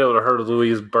may have been able to hear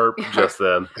Louise burp just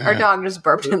then. Our dog just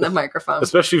burped in the microphone.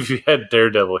 Especially if you had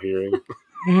Daredevil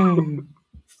hearing.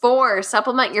 4,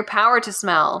 supplement your power to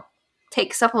smell.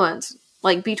 Take supplements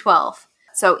like B12.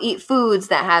 So eat foods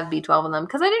that have B12 in them.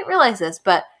 Because I didn't realize this,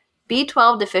 but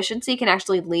B12 deficiency can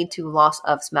actually lead to loss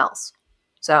of smells.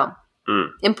 So,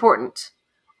 important.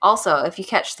 Also, if you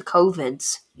catch the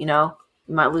COVIDs, you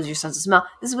might lose your sense of smell.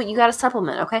 This is what you got to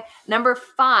supplement, okay? Number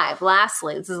 5,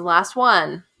 lastly, this is the last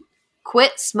one.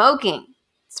 Quit smoking.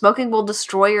 Smoking will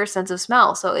destroy your sense of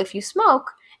smell. So if you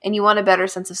smoke and you want a better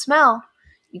sense of smell,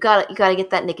 you gotta get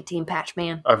that nicotine patch,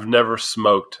 man. I've never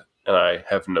smoked, and I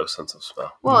have no sense of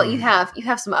smell. Well, you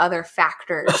have some other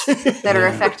factors that are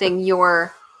affecting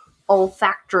your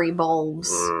olfactory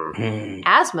bulbs.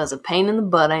 Asthma's a pain in the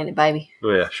butt, ain't it, baby?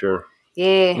 Oh, yeah, sure.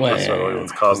 Yeah. That's not really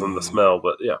what's causing the smell,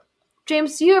 but yeah.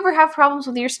 James, do you ever have problems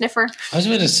with your sniffer? I was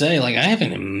about to say, I have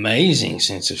an amazing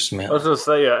sense of smell. I was going to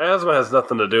say, yeah, asthma has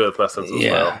nothing to do with my sense of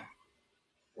smell.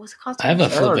 What's it causing? I have a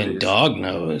flipping dog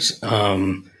nose.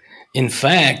 In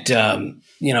fact,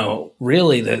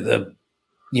 really the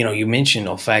you mentioned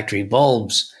olfactory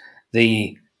bulbs.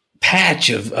 The patch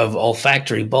of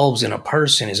olfactory bulbs in a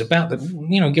person is about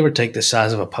give or take the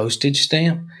size of a postage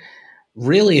stamp.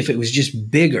 Really, if it was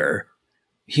just bigger,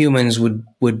 humans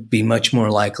would be much more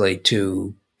likely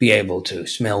to be able to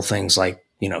smell things like,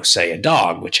 say a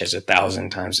dog, which has 1,000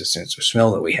 times the sense of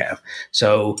smell that we have.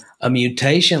 So a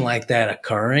mutation like that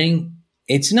occurring,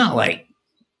 it's not like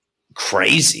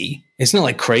crazy. It's not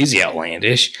like crazy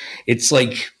outlandish. It's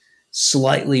like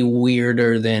slightly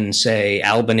weirder than, say,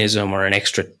 albinism or an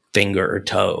extra finger or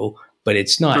toe, but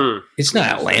it's not it's not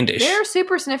outlandish. There are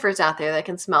super sniffers out there that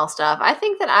can smell stuff. I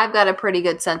think that I've got a pretty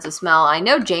good sense of smell. I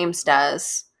know James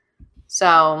does.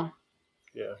 So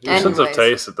yeah, your sense of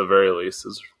taste at the very least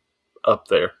is up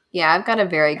there. Yeah, I've got a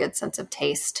very good sense of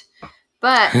taste.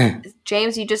 But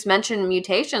James, you just mentioned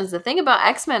mutations. The thing about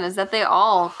X-Men is that they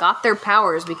all got their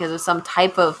powers because of some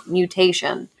type of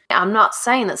mutation. I'm not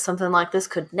saying that something like this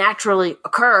could naturally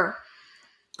occur,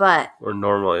 but or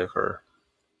normally occur.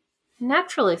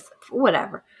 Naturally,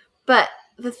 whatever. But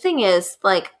the thing is,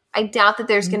 I doubt that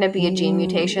there's going to be a gene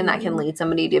mutation that can lead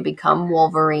somebody to become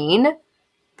Wolverine,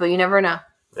 but you never know.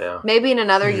 Yeah. Maybe in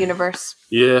another universe.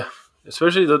 Yeah.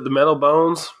 Especially the metal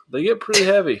bones, they get pretty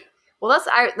heavy. Well,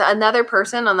 another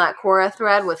person on that Quora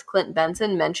thread with Clint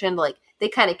Benson mentioned, like, they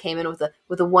kind of came in with a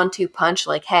 1-2 punch,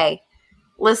 like, hey,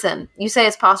 listen, you say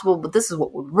it's possible, but this is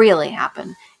what would really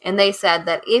happen. And they said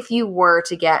that if you were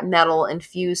to get metal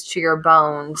infused to your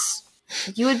bones,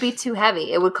 you would be too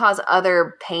heavy. It would cause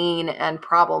other pain and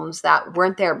problems that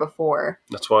weren't there before.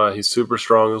 That's why he's super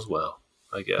strong as well,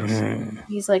 I guess.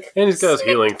 He's like, and he's got his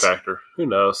healing factor. Who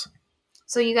knows?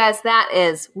 So you guys, that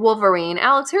is Wolverine.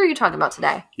 Alex, who are you talking about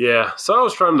today? Yeah, so I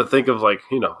was trying to think of, like,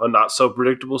 a not so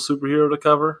predictable superhero to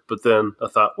cover, but then I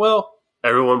thought, well,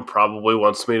 everyone probably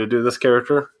wants me to do this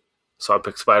character, so I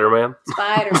picked Spider-Man.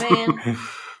 Spider-Man.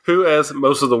 Who, as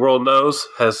most of the world knows,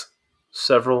 has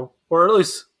several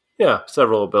abilities.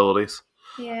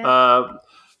 Yeah.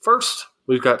 First,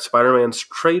 we've got Spider-Man's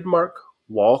trademark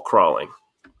wall crawling.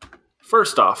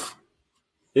 First off,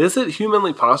 is it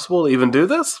humanly possible to even do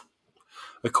this?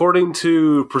 According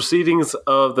to proceedings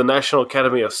of the National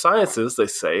Academy of Sciences, they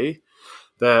say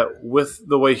that with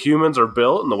the way humans are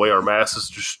built and the way our mass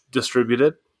is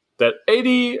distributed, that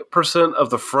 80% of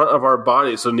the front of our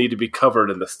bodies will need to be covered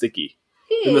in the sticky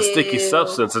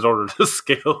substance in order to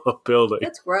scale a building.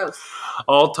 That's gross.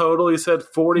 All total, he said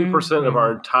 40% of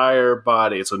our entire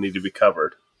bodies will need to be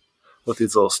covered with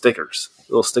these little stickers,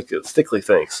 little stickly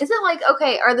things. Is it like,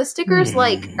 okay, are the stickers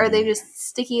are they just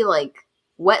sticky, like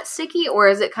wet sticky, or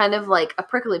is it kind of like a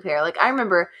prickly pear? Like, I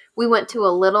remember we went to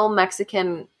a little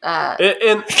Mexican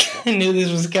I knew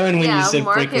this was coming when you said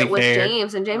prickly market with pear.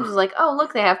 James, and James was like, oh,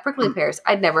 look, they have prickly pears.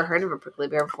 I'd never heard of a prickly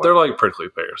pear before. They're like prickly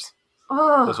pears.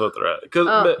 Oh. That's what they're at. Because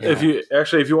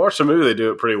if you watch the movie, they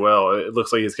do it pretty well. It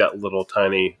looks like he's got little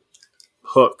tiny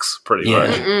hooks, pretty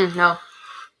much. No.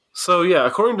 So yeah,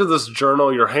 according to this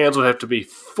journal, your hands would have to be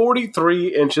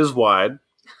 43 inches wide,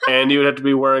 and you would have to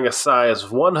be wearing a size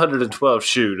 112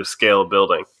 shoe to scale a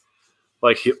building,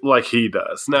 like he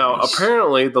does. Now,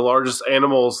 apparently, the largest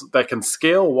animals that can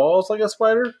scale walls like a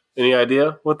spider. Any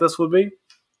idea what this would be?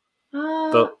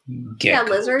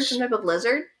 Lizard, some type of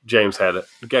lizard. James had it.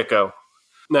 Gecko.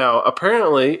 Now,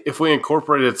 apparently, if we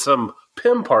incorporated some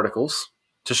PIM particles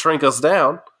to shrink us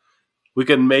down, we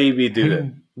could maybe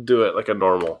do it like a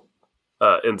normal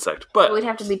insect. But we'd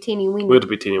have to be teeny weeny. We'd have to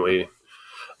be teeny weeny.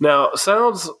 Now,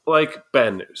 sounds like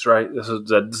bad news, right? This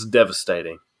is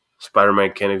devastating.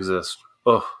 Spider-Man can't exist.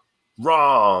 Oh,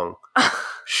 wrong.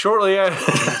 Shortly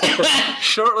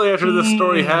after this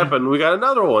story happened, we got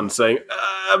another one saying,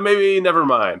 maybe never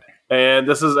mind. And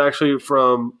this is actually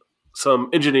from some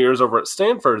engineers over at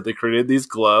Stanford. They created these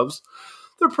gloves.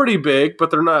 They're pretty big,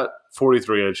 but they're not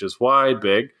 43 inches wide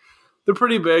big. They're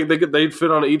pretty big. They'd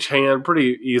fit on each hand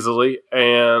pretty easily,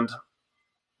 and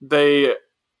they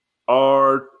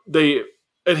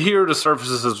adhere to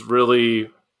surfaces really,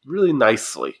 really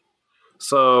nicely.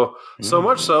 So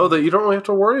much so that you don't really have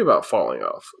to worry about falling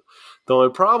off. The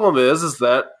only problem is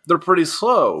that they're pretty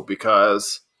slow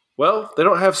because, well, they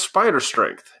don't have spider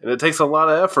strength, and it takes a lot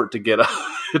of effort to get up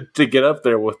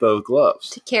there with those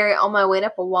gloves. To carry all my weight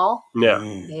up a wall? Yeah.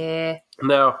 Yeah.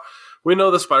 Now, we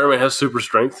know that Spider-Man has super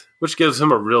strength, which gives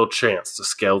him a real chance to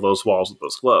scale those walls with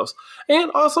those gloves. And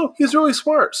also, he's really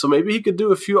smart, so maybe he could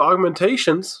do a few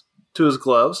augmentations to his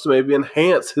gloves to maybe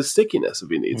enhance his stickiness if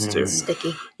he needs to.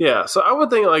 Sticky. Yeah, so I would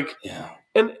think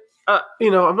and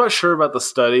I'm not sure about the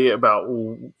study about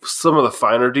some of the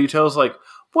finer details, like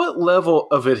what level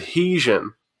of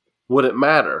adhesion would it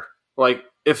matter? Like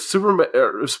if Spider-Man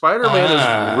is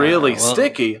really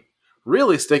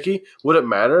sticky, would it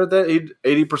matter that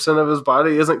 80% of his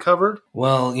body isn't covered?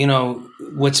 Well,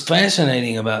 what's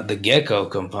fascinating about the gecko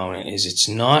component is it's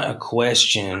not a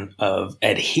question of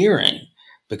adhering,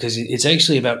 because it's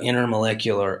actually about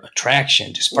intermolecular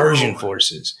attraction, dispersion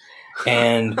forces.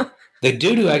 And the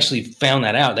dude who actually found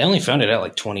that out, they only found it out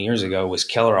like 20 years ago, was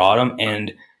Keller Autumn.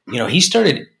 And, he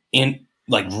started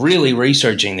really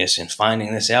researching this and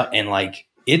finding this out. And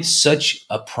it's such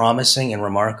a promising and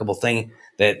remarkable thing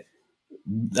that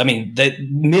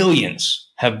millions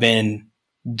have been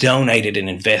donated and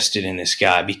invested in this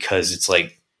guy, because it's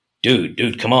like,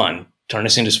 dude, come on, turn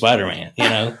us into Spider-Man,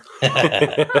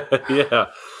 Yeah.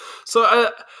 So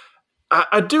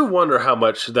I do wonder how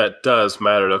much that does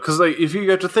matter, though, because if you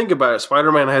have to think about it,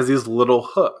 Spider-Man has these little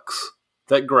hooks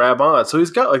that grab on, so he's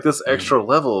got this extra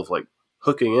level of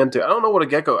hooking into. I don't know what a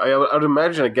gecko. I would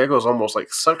imagine a gecko is almost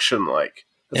like suction like.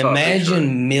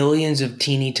 Imagine millions of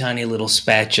teeny tiny little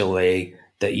spatulae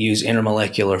that use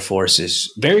intermolecular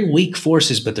forces, very weak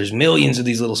forces, but there's millions of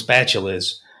these little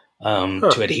spatulas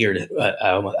to adhere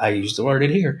to. I use the word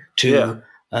adhere to.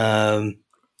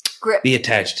 Grip. Be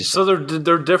attached to. So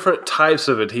they're different types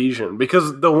of adhesion,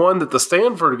 because the one that the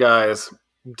Stanford guys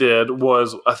did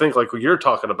was, I think, like what you're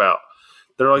talking about.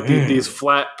 They're like these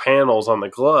flat panels on the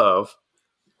glove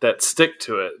that stick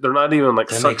to it. They're not even like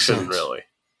suction, really.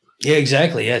 Yeah,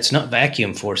 exactly. Yeah, it's not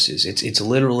vacuum forces. It's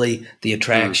literally the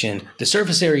attraction. The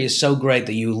surface area is so great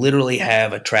that you literally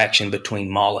have attraction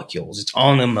between molecules. It's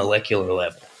on a molecular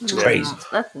level. It's crazy.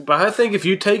 But I think if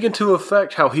you take into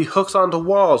effect how he hooks onto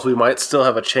walls, we might still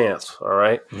have a chance. All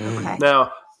right. Okay.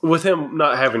 Now, with him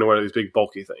not having to wear these big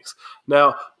bulky things.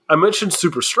 Now, I mentioned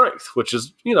super strength, which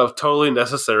is, totally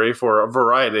necessary for a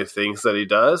variety of things that he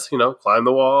does. Climb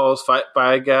the walls, fight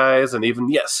bad guys, and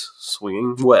even,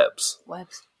 swinging webs.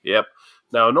 Webs. Yep.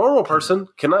 Now, a normal person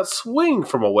cannot swing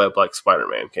from a web like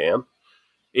Spider-Man can,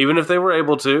 even if they were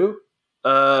able to.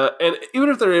 And even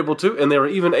if they're able to, and they were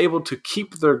even able to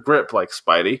keep their grip like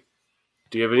Spidey,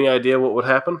 do you have any idea what would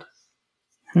happen?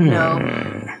 No.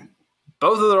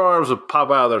 Both of their arms would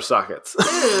pop out of their sockets.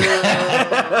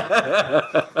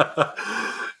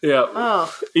 Yeah.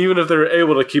 Oh. Even if they're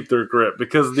able to keep their grip,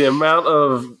 because the amount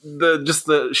of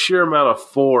the sheer amount of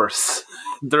force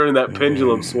during that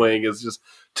pendulum swing is just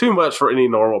too much for any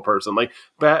normal person. Like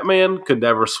Batman could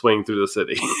never swing through the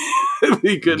city.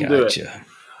 He couldn't do it.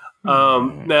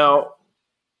 Now,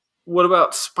 what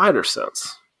about spider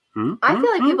sense? I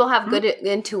feel like people have good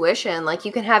intuition. Like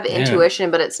you can have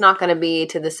intuition, but it's not going to be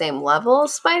to the same level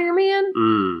as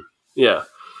Spider-Man. Yeah.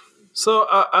 So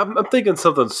I'm thinking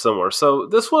something similar. So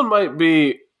this one might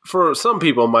be, for some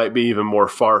people, might be even more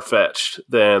far-fetched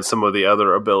than some of the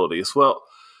other abilities. Well,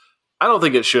 I don't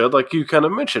think it should, like you kind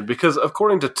of mentioned, because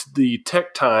according to the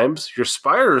Tech Times, your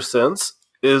spider sense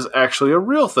is actually a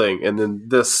real thing. And in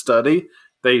this study,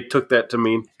 they took that to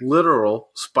mean literal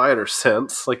spider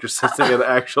sense, like you're sensing an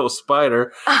actual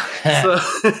spider. So,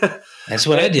 that's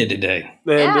what I did today.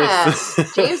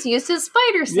 James used his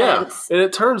spider sense. Yeah, and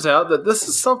it turns out that this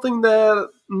is something that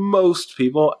most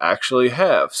people actually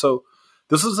have. So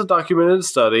this is a documented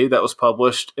study that was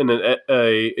published in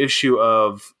a issue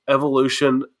of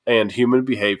Evolution and Human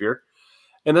Behavior.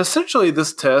 And essentially,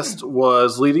 this test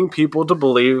was leading people to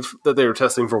believe that they were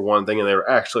testing for one thing and they were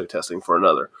actually testing for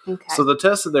another. Okay. So the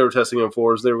test that they were testing them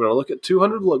for is they were going to look at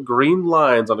 200 green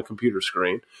lines on a computer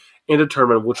screen and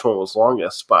determine which one was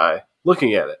longest by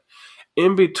looking at it.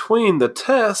 In between the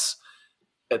tests,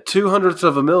 at 200ths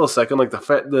of a millisecond, like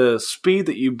the speed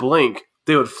that you blink,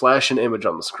 they would flash an image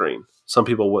on the screen. Some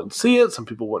people wouldn't see it. Some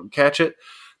people wouldn't catch it.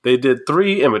 They did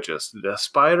 3 images: a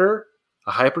spider,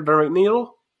 a hypodermic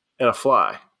needle, and a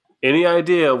fly. Any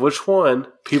idea which one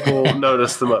people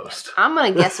noticed the most? I'm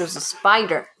going to guess it was a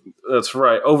spider. That's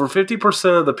right. Over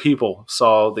 50% of the people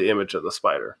saw the image of the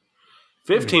spider.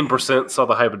 15% saw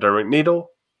the hypodermic needle.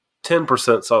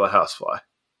 10% saw the housefly.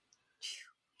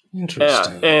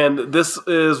 Interesting. Yeah, and this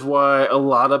is why a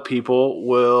lot of people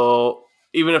will,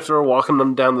 even if they're walking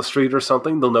them down the street or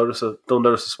something, they'll notice a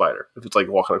spider. If it's like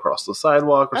walking across the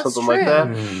sidewalk or something like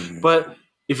that. But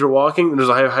if you're walking and there's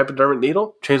a hypodermic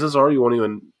needle, chances are you won't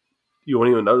even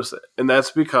notice it. And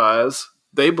that's because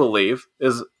they believe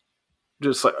is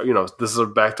just like, this is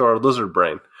back to our lizard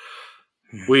brain.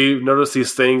 We notice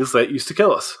these things that used to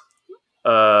kill us.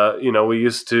 We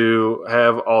used to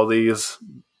have all these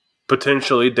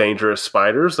potentially dangerous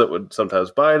spiders that would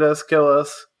sometimes bite us, kill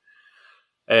us.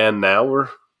 And now we're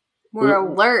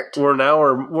alert.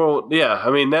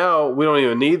 Now we don't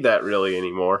even need that really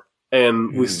anymore.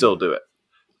 And we still do it.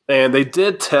 And they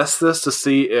did test this to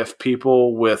see if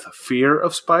people with fear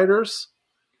of spiders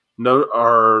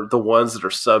are the ones that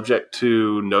are subject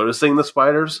to noticing the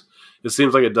spiders. It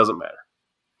seems like it doesn't matter.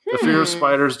 The fear of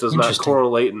spiders does not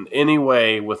correlate in any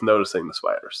way with noticing the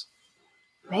spiders.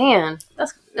 Man,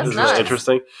 that's nuts. Really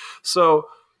interesting. So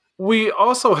we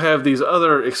also have these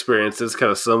other experiences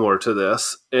kind of similar to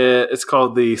this. It's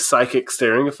called the psychic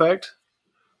staring effect,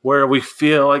 where we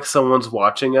feel like someone's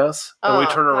watching us, and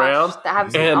we turn around, that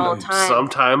happens all the time.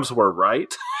 Sometimes we're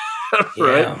right,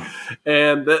 right?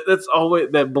 And that's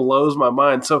always, that blows my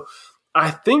mind. So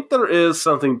I think there is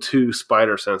something to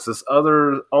spider sense, this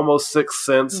other almost sixth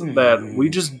sense that we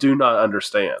just do not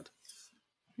understand,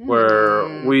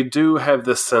 where we do have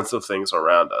this sense of things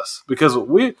around us. Because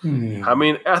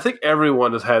I think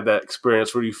everyone has had that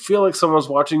experience where you feel like someone's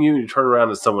watching you and you turn around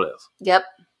and someone is. Yep.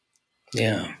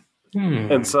 Yeah.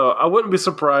 And so I wouldn't be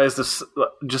surprised if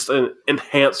just an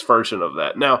enhanced version of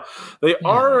that. Now,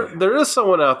 there is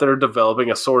someone out there developing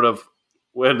a sort of,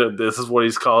 this is what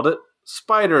he's called it,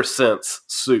 spider sense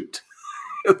suit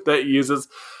that uses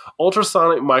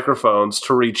ultrasonic microphones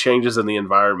to read changes in the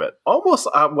environment. Almost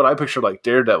what I picture like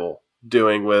Daredevil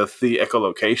doing with the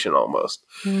echolocation almost.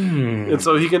 And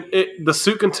so the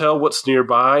suit can tell what's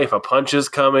nearby, if a punch is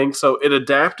coming. So it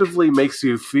adaptively makes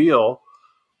you feel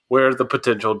where the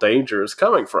potential danger is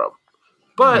coming from.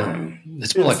 But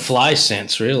it's more like fly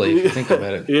sense, really, if you think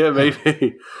about it. Yeah,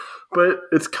 maybe. But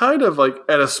it's kind of like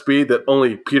at a speed that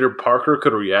only Peter Parker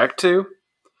could react to.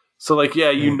 So, like, yeah,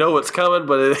 you know it's coming,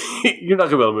 but you're not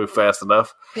going to be able to move fast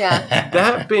enough. Yeah.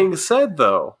 That being said,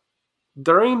 though,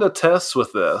 during the tests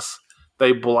with this,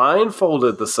 they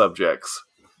blindfolded the subjects,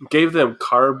 gave them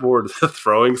cardboard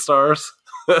throwing stars,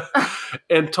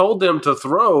 and told them to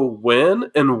throw when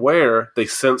and where they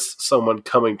sensed someone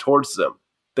coming towards them.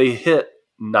 They hit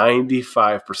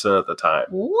 95% of the time.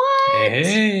 What?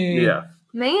 Hey. Yeah.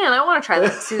 Man, I want to try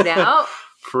that suit out.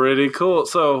 Pretty cool.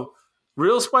 So,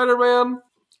 real Spider-Man?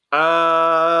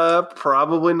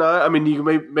 Probably not. I mean,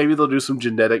 maybe they'll do some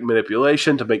genetic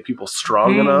manipulation to make people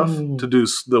strong enough to do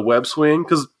the web swing.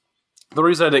 Because the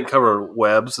reason I didn't cover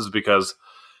webs is because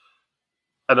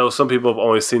I know some people have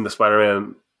only seen the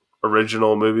Spider-Man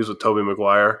original movies with Tobey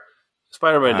Maguire.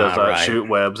 Spider-Man does not shoot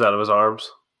webs out of his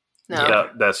arms. No.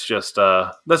 That's just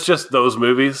those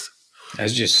movies.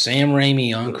 That's just Sam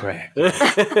Raimi on crack.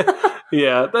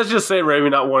 Yeah, that's just Sam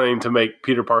Raimi not wanting to make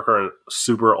Peter Parker a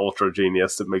super ultra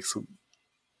genius that makes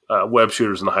web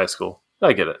shooters in high school.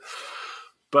 I get it.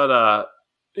 But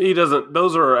he doesn't.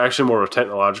 Those are actually more of a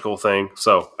technological thing,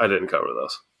 so I didn't cover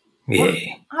those.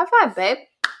 Yeah. High five, babe.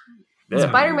 Yeah.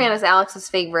 Spider-Man is Alex's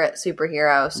favorite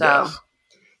superhero, so Yes.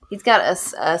 he's got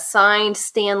a signed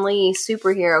Stan Lee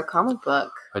superhero comic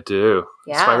book. I do.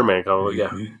 Yeah. Spider-Man comic,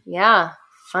 yeah. Yeah,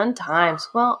 fun times.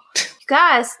 Well, you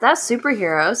guys, that's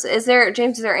superheroes.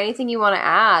 James, is there anything you want to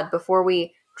add before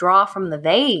we draw from the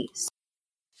vase?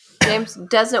 James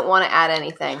doesn't want to add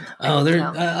anything.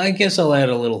 I guess I'll add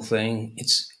a little thing.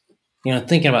 It's,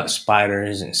 thinking about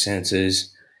spiders and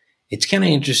senses, it's kind of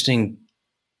interesting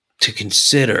to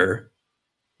consider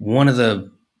one of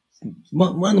the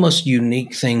most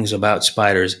unique things about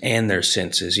spiders and their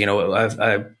senses.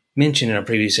 I've mentioned in a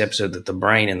previous episode that the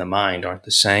brain and the mind aren't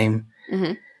the same.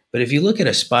 Mm-hmm. But if you look at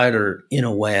a spider in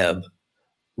a web,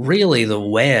 really the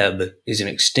web is an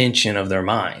extension of their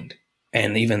mind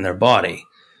and even their body,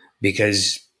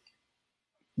 because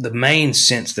the main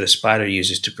sense that a spider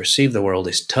uses to perceive the world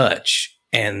is touch.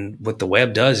 And what the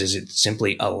web does is it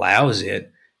simply allows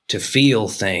it to feel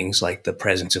things like the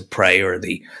presence of prey or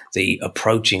the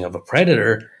approaching of a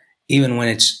predator, even when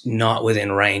it's not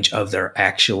within range of their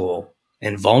actual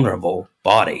and vulnerable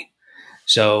body.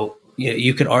 So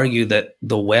you could argue that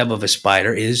the web of a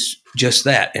spider is just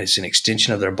that. And it's an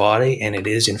extension of their body, and it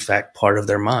is, in fact, part of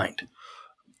their mind.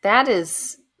 That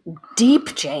is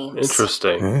deep, James.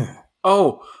 Interesting.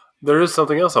 Oh, there is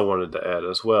something else I wanted to add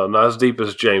as well. Not as deep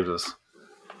as James's.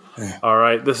 All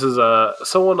right. This is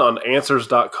someone on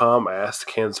answers.com asked,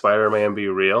 can Spider-Man be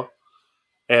real?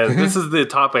 And this is the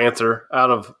top answer out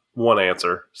of one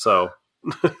answer. So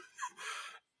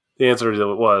the answer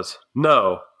was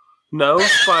no. No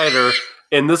spider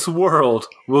in this world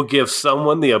will give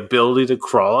someone the ability to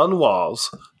crawl on walls,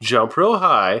 jump real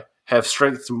high, have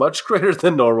strength much greater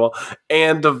than normal,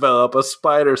 and develop a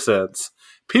spider sense.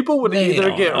 People would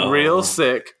either get real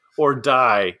sick or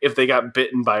die if they got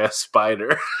bitten by a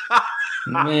spider.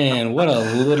 Man, what a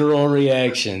literal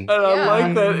reaction. And I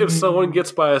like that if someone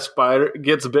gets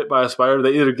bit by a spider,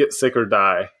 they either get sick or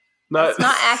die. It's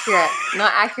not accurate.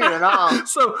 Not accurate at all.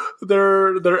 So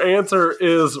their answer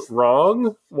is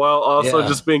wrong, while also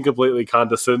just being completely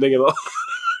condescending and all.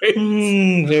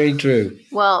 Very true.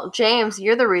 Well, James,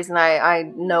 you're the reason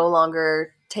I no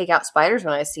longer take out spiders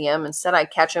when I see them. Instead, I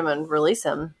catch them and release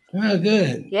them. Oh,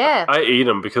 good. Yeah. I eat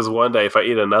them because one day if I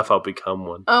eat enough, I'll become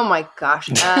one. Oh my gosh.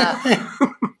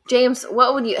 James,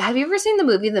 have you ever seen the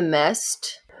movie The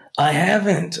Mist? I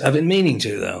haven't. I've been meaning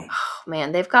to, though. Oh,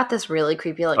 man, they've got this really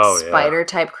creepy spider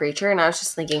type creature, and I was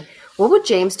just thinking, what would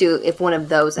James do if one of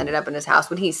those ended up in his house?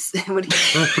 Would he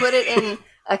put it in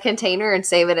a container and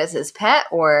save it as his pet,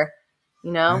 or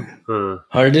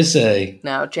Hard to say.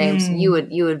 No, James, you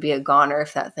would be a goner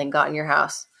if that thing got in your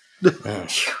house.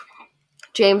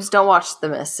 James, don't watch The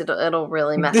Mist. It'll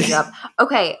really mess you up.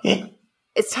 Okay,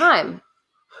 it's time.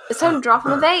 It's time to draw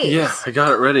from the vase. Yeah, I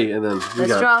got it ready, and then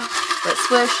let's draw.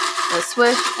 Let's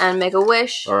swish, and make a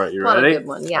wish. All right, you What ready? a good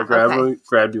one. Yeah. I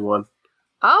grabbed you one.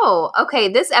 Oh, okay.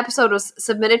 This episode was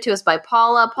submitted to us by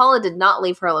Paula. Paula did not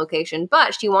leave her location,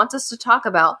 but she wants us to talk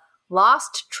about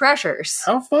lost treasures.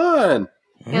 How fun!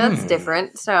 Yeah, that's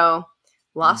different. So,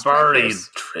 lost Buried treasures.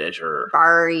 treasure.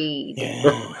 Buried.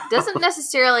 Yeah. Doesn't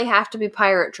necessarily have to be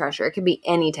pirate treasure. It could be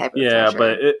any type of Yeah, treasure.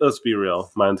 but let's be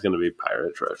real. Mine's going to be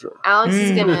pirate treasure. Alex is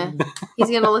he's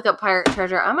gonna look up pirate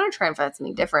treasure. I'm gonna try and find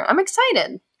something different. I'm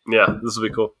excited. Yeah, this will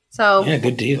be cool. So Yeah,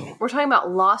 good deal. we're talking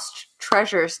about lost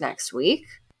treasures next week.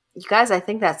 You guys, I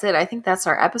think that's it. I think that's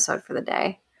our episode for the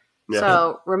day. Yeah.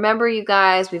 So remember, you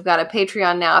guys, we've got a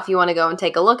Patreon now if you want to go and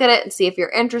take a look at it and see if you're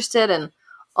interested in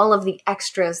all of the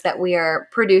extras that we are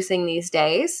producing these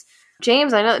days.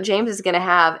 James, I know that James is going to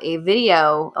have a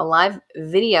live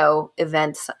video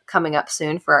event coming up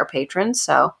soon for our patrons.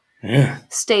 So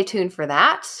stay tuned for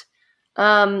that.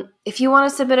 If you want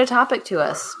to submit a topic to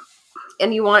us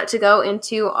and you want it to go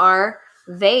into our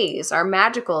vase, our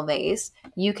magical vase,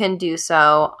 you can do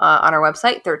so on our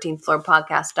website,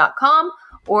 13thfloorpodcast.com,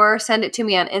 or send it to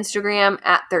me on Instagram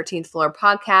at 13th Floor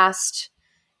Podcast.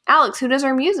 Alex, who does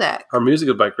our music? Our music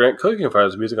is by Grant Cook. You can find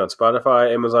his music on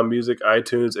Spotify, Amazon Music,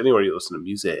 iTunes, anywhere you listen to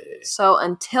music. So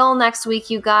until next week,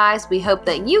 you guys, we hope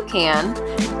that you can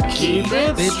keep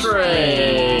it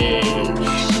strange.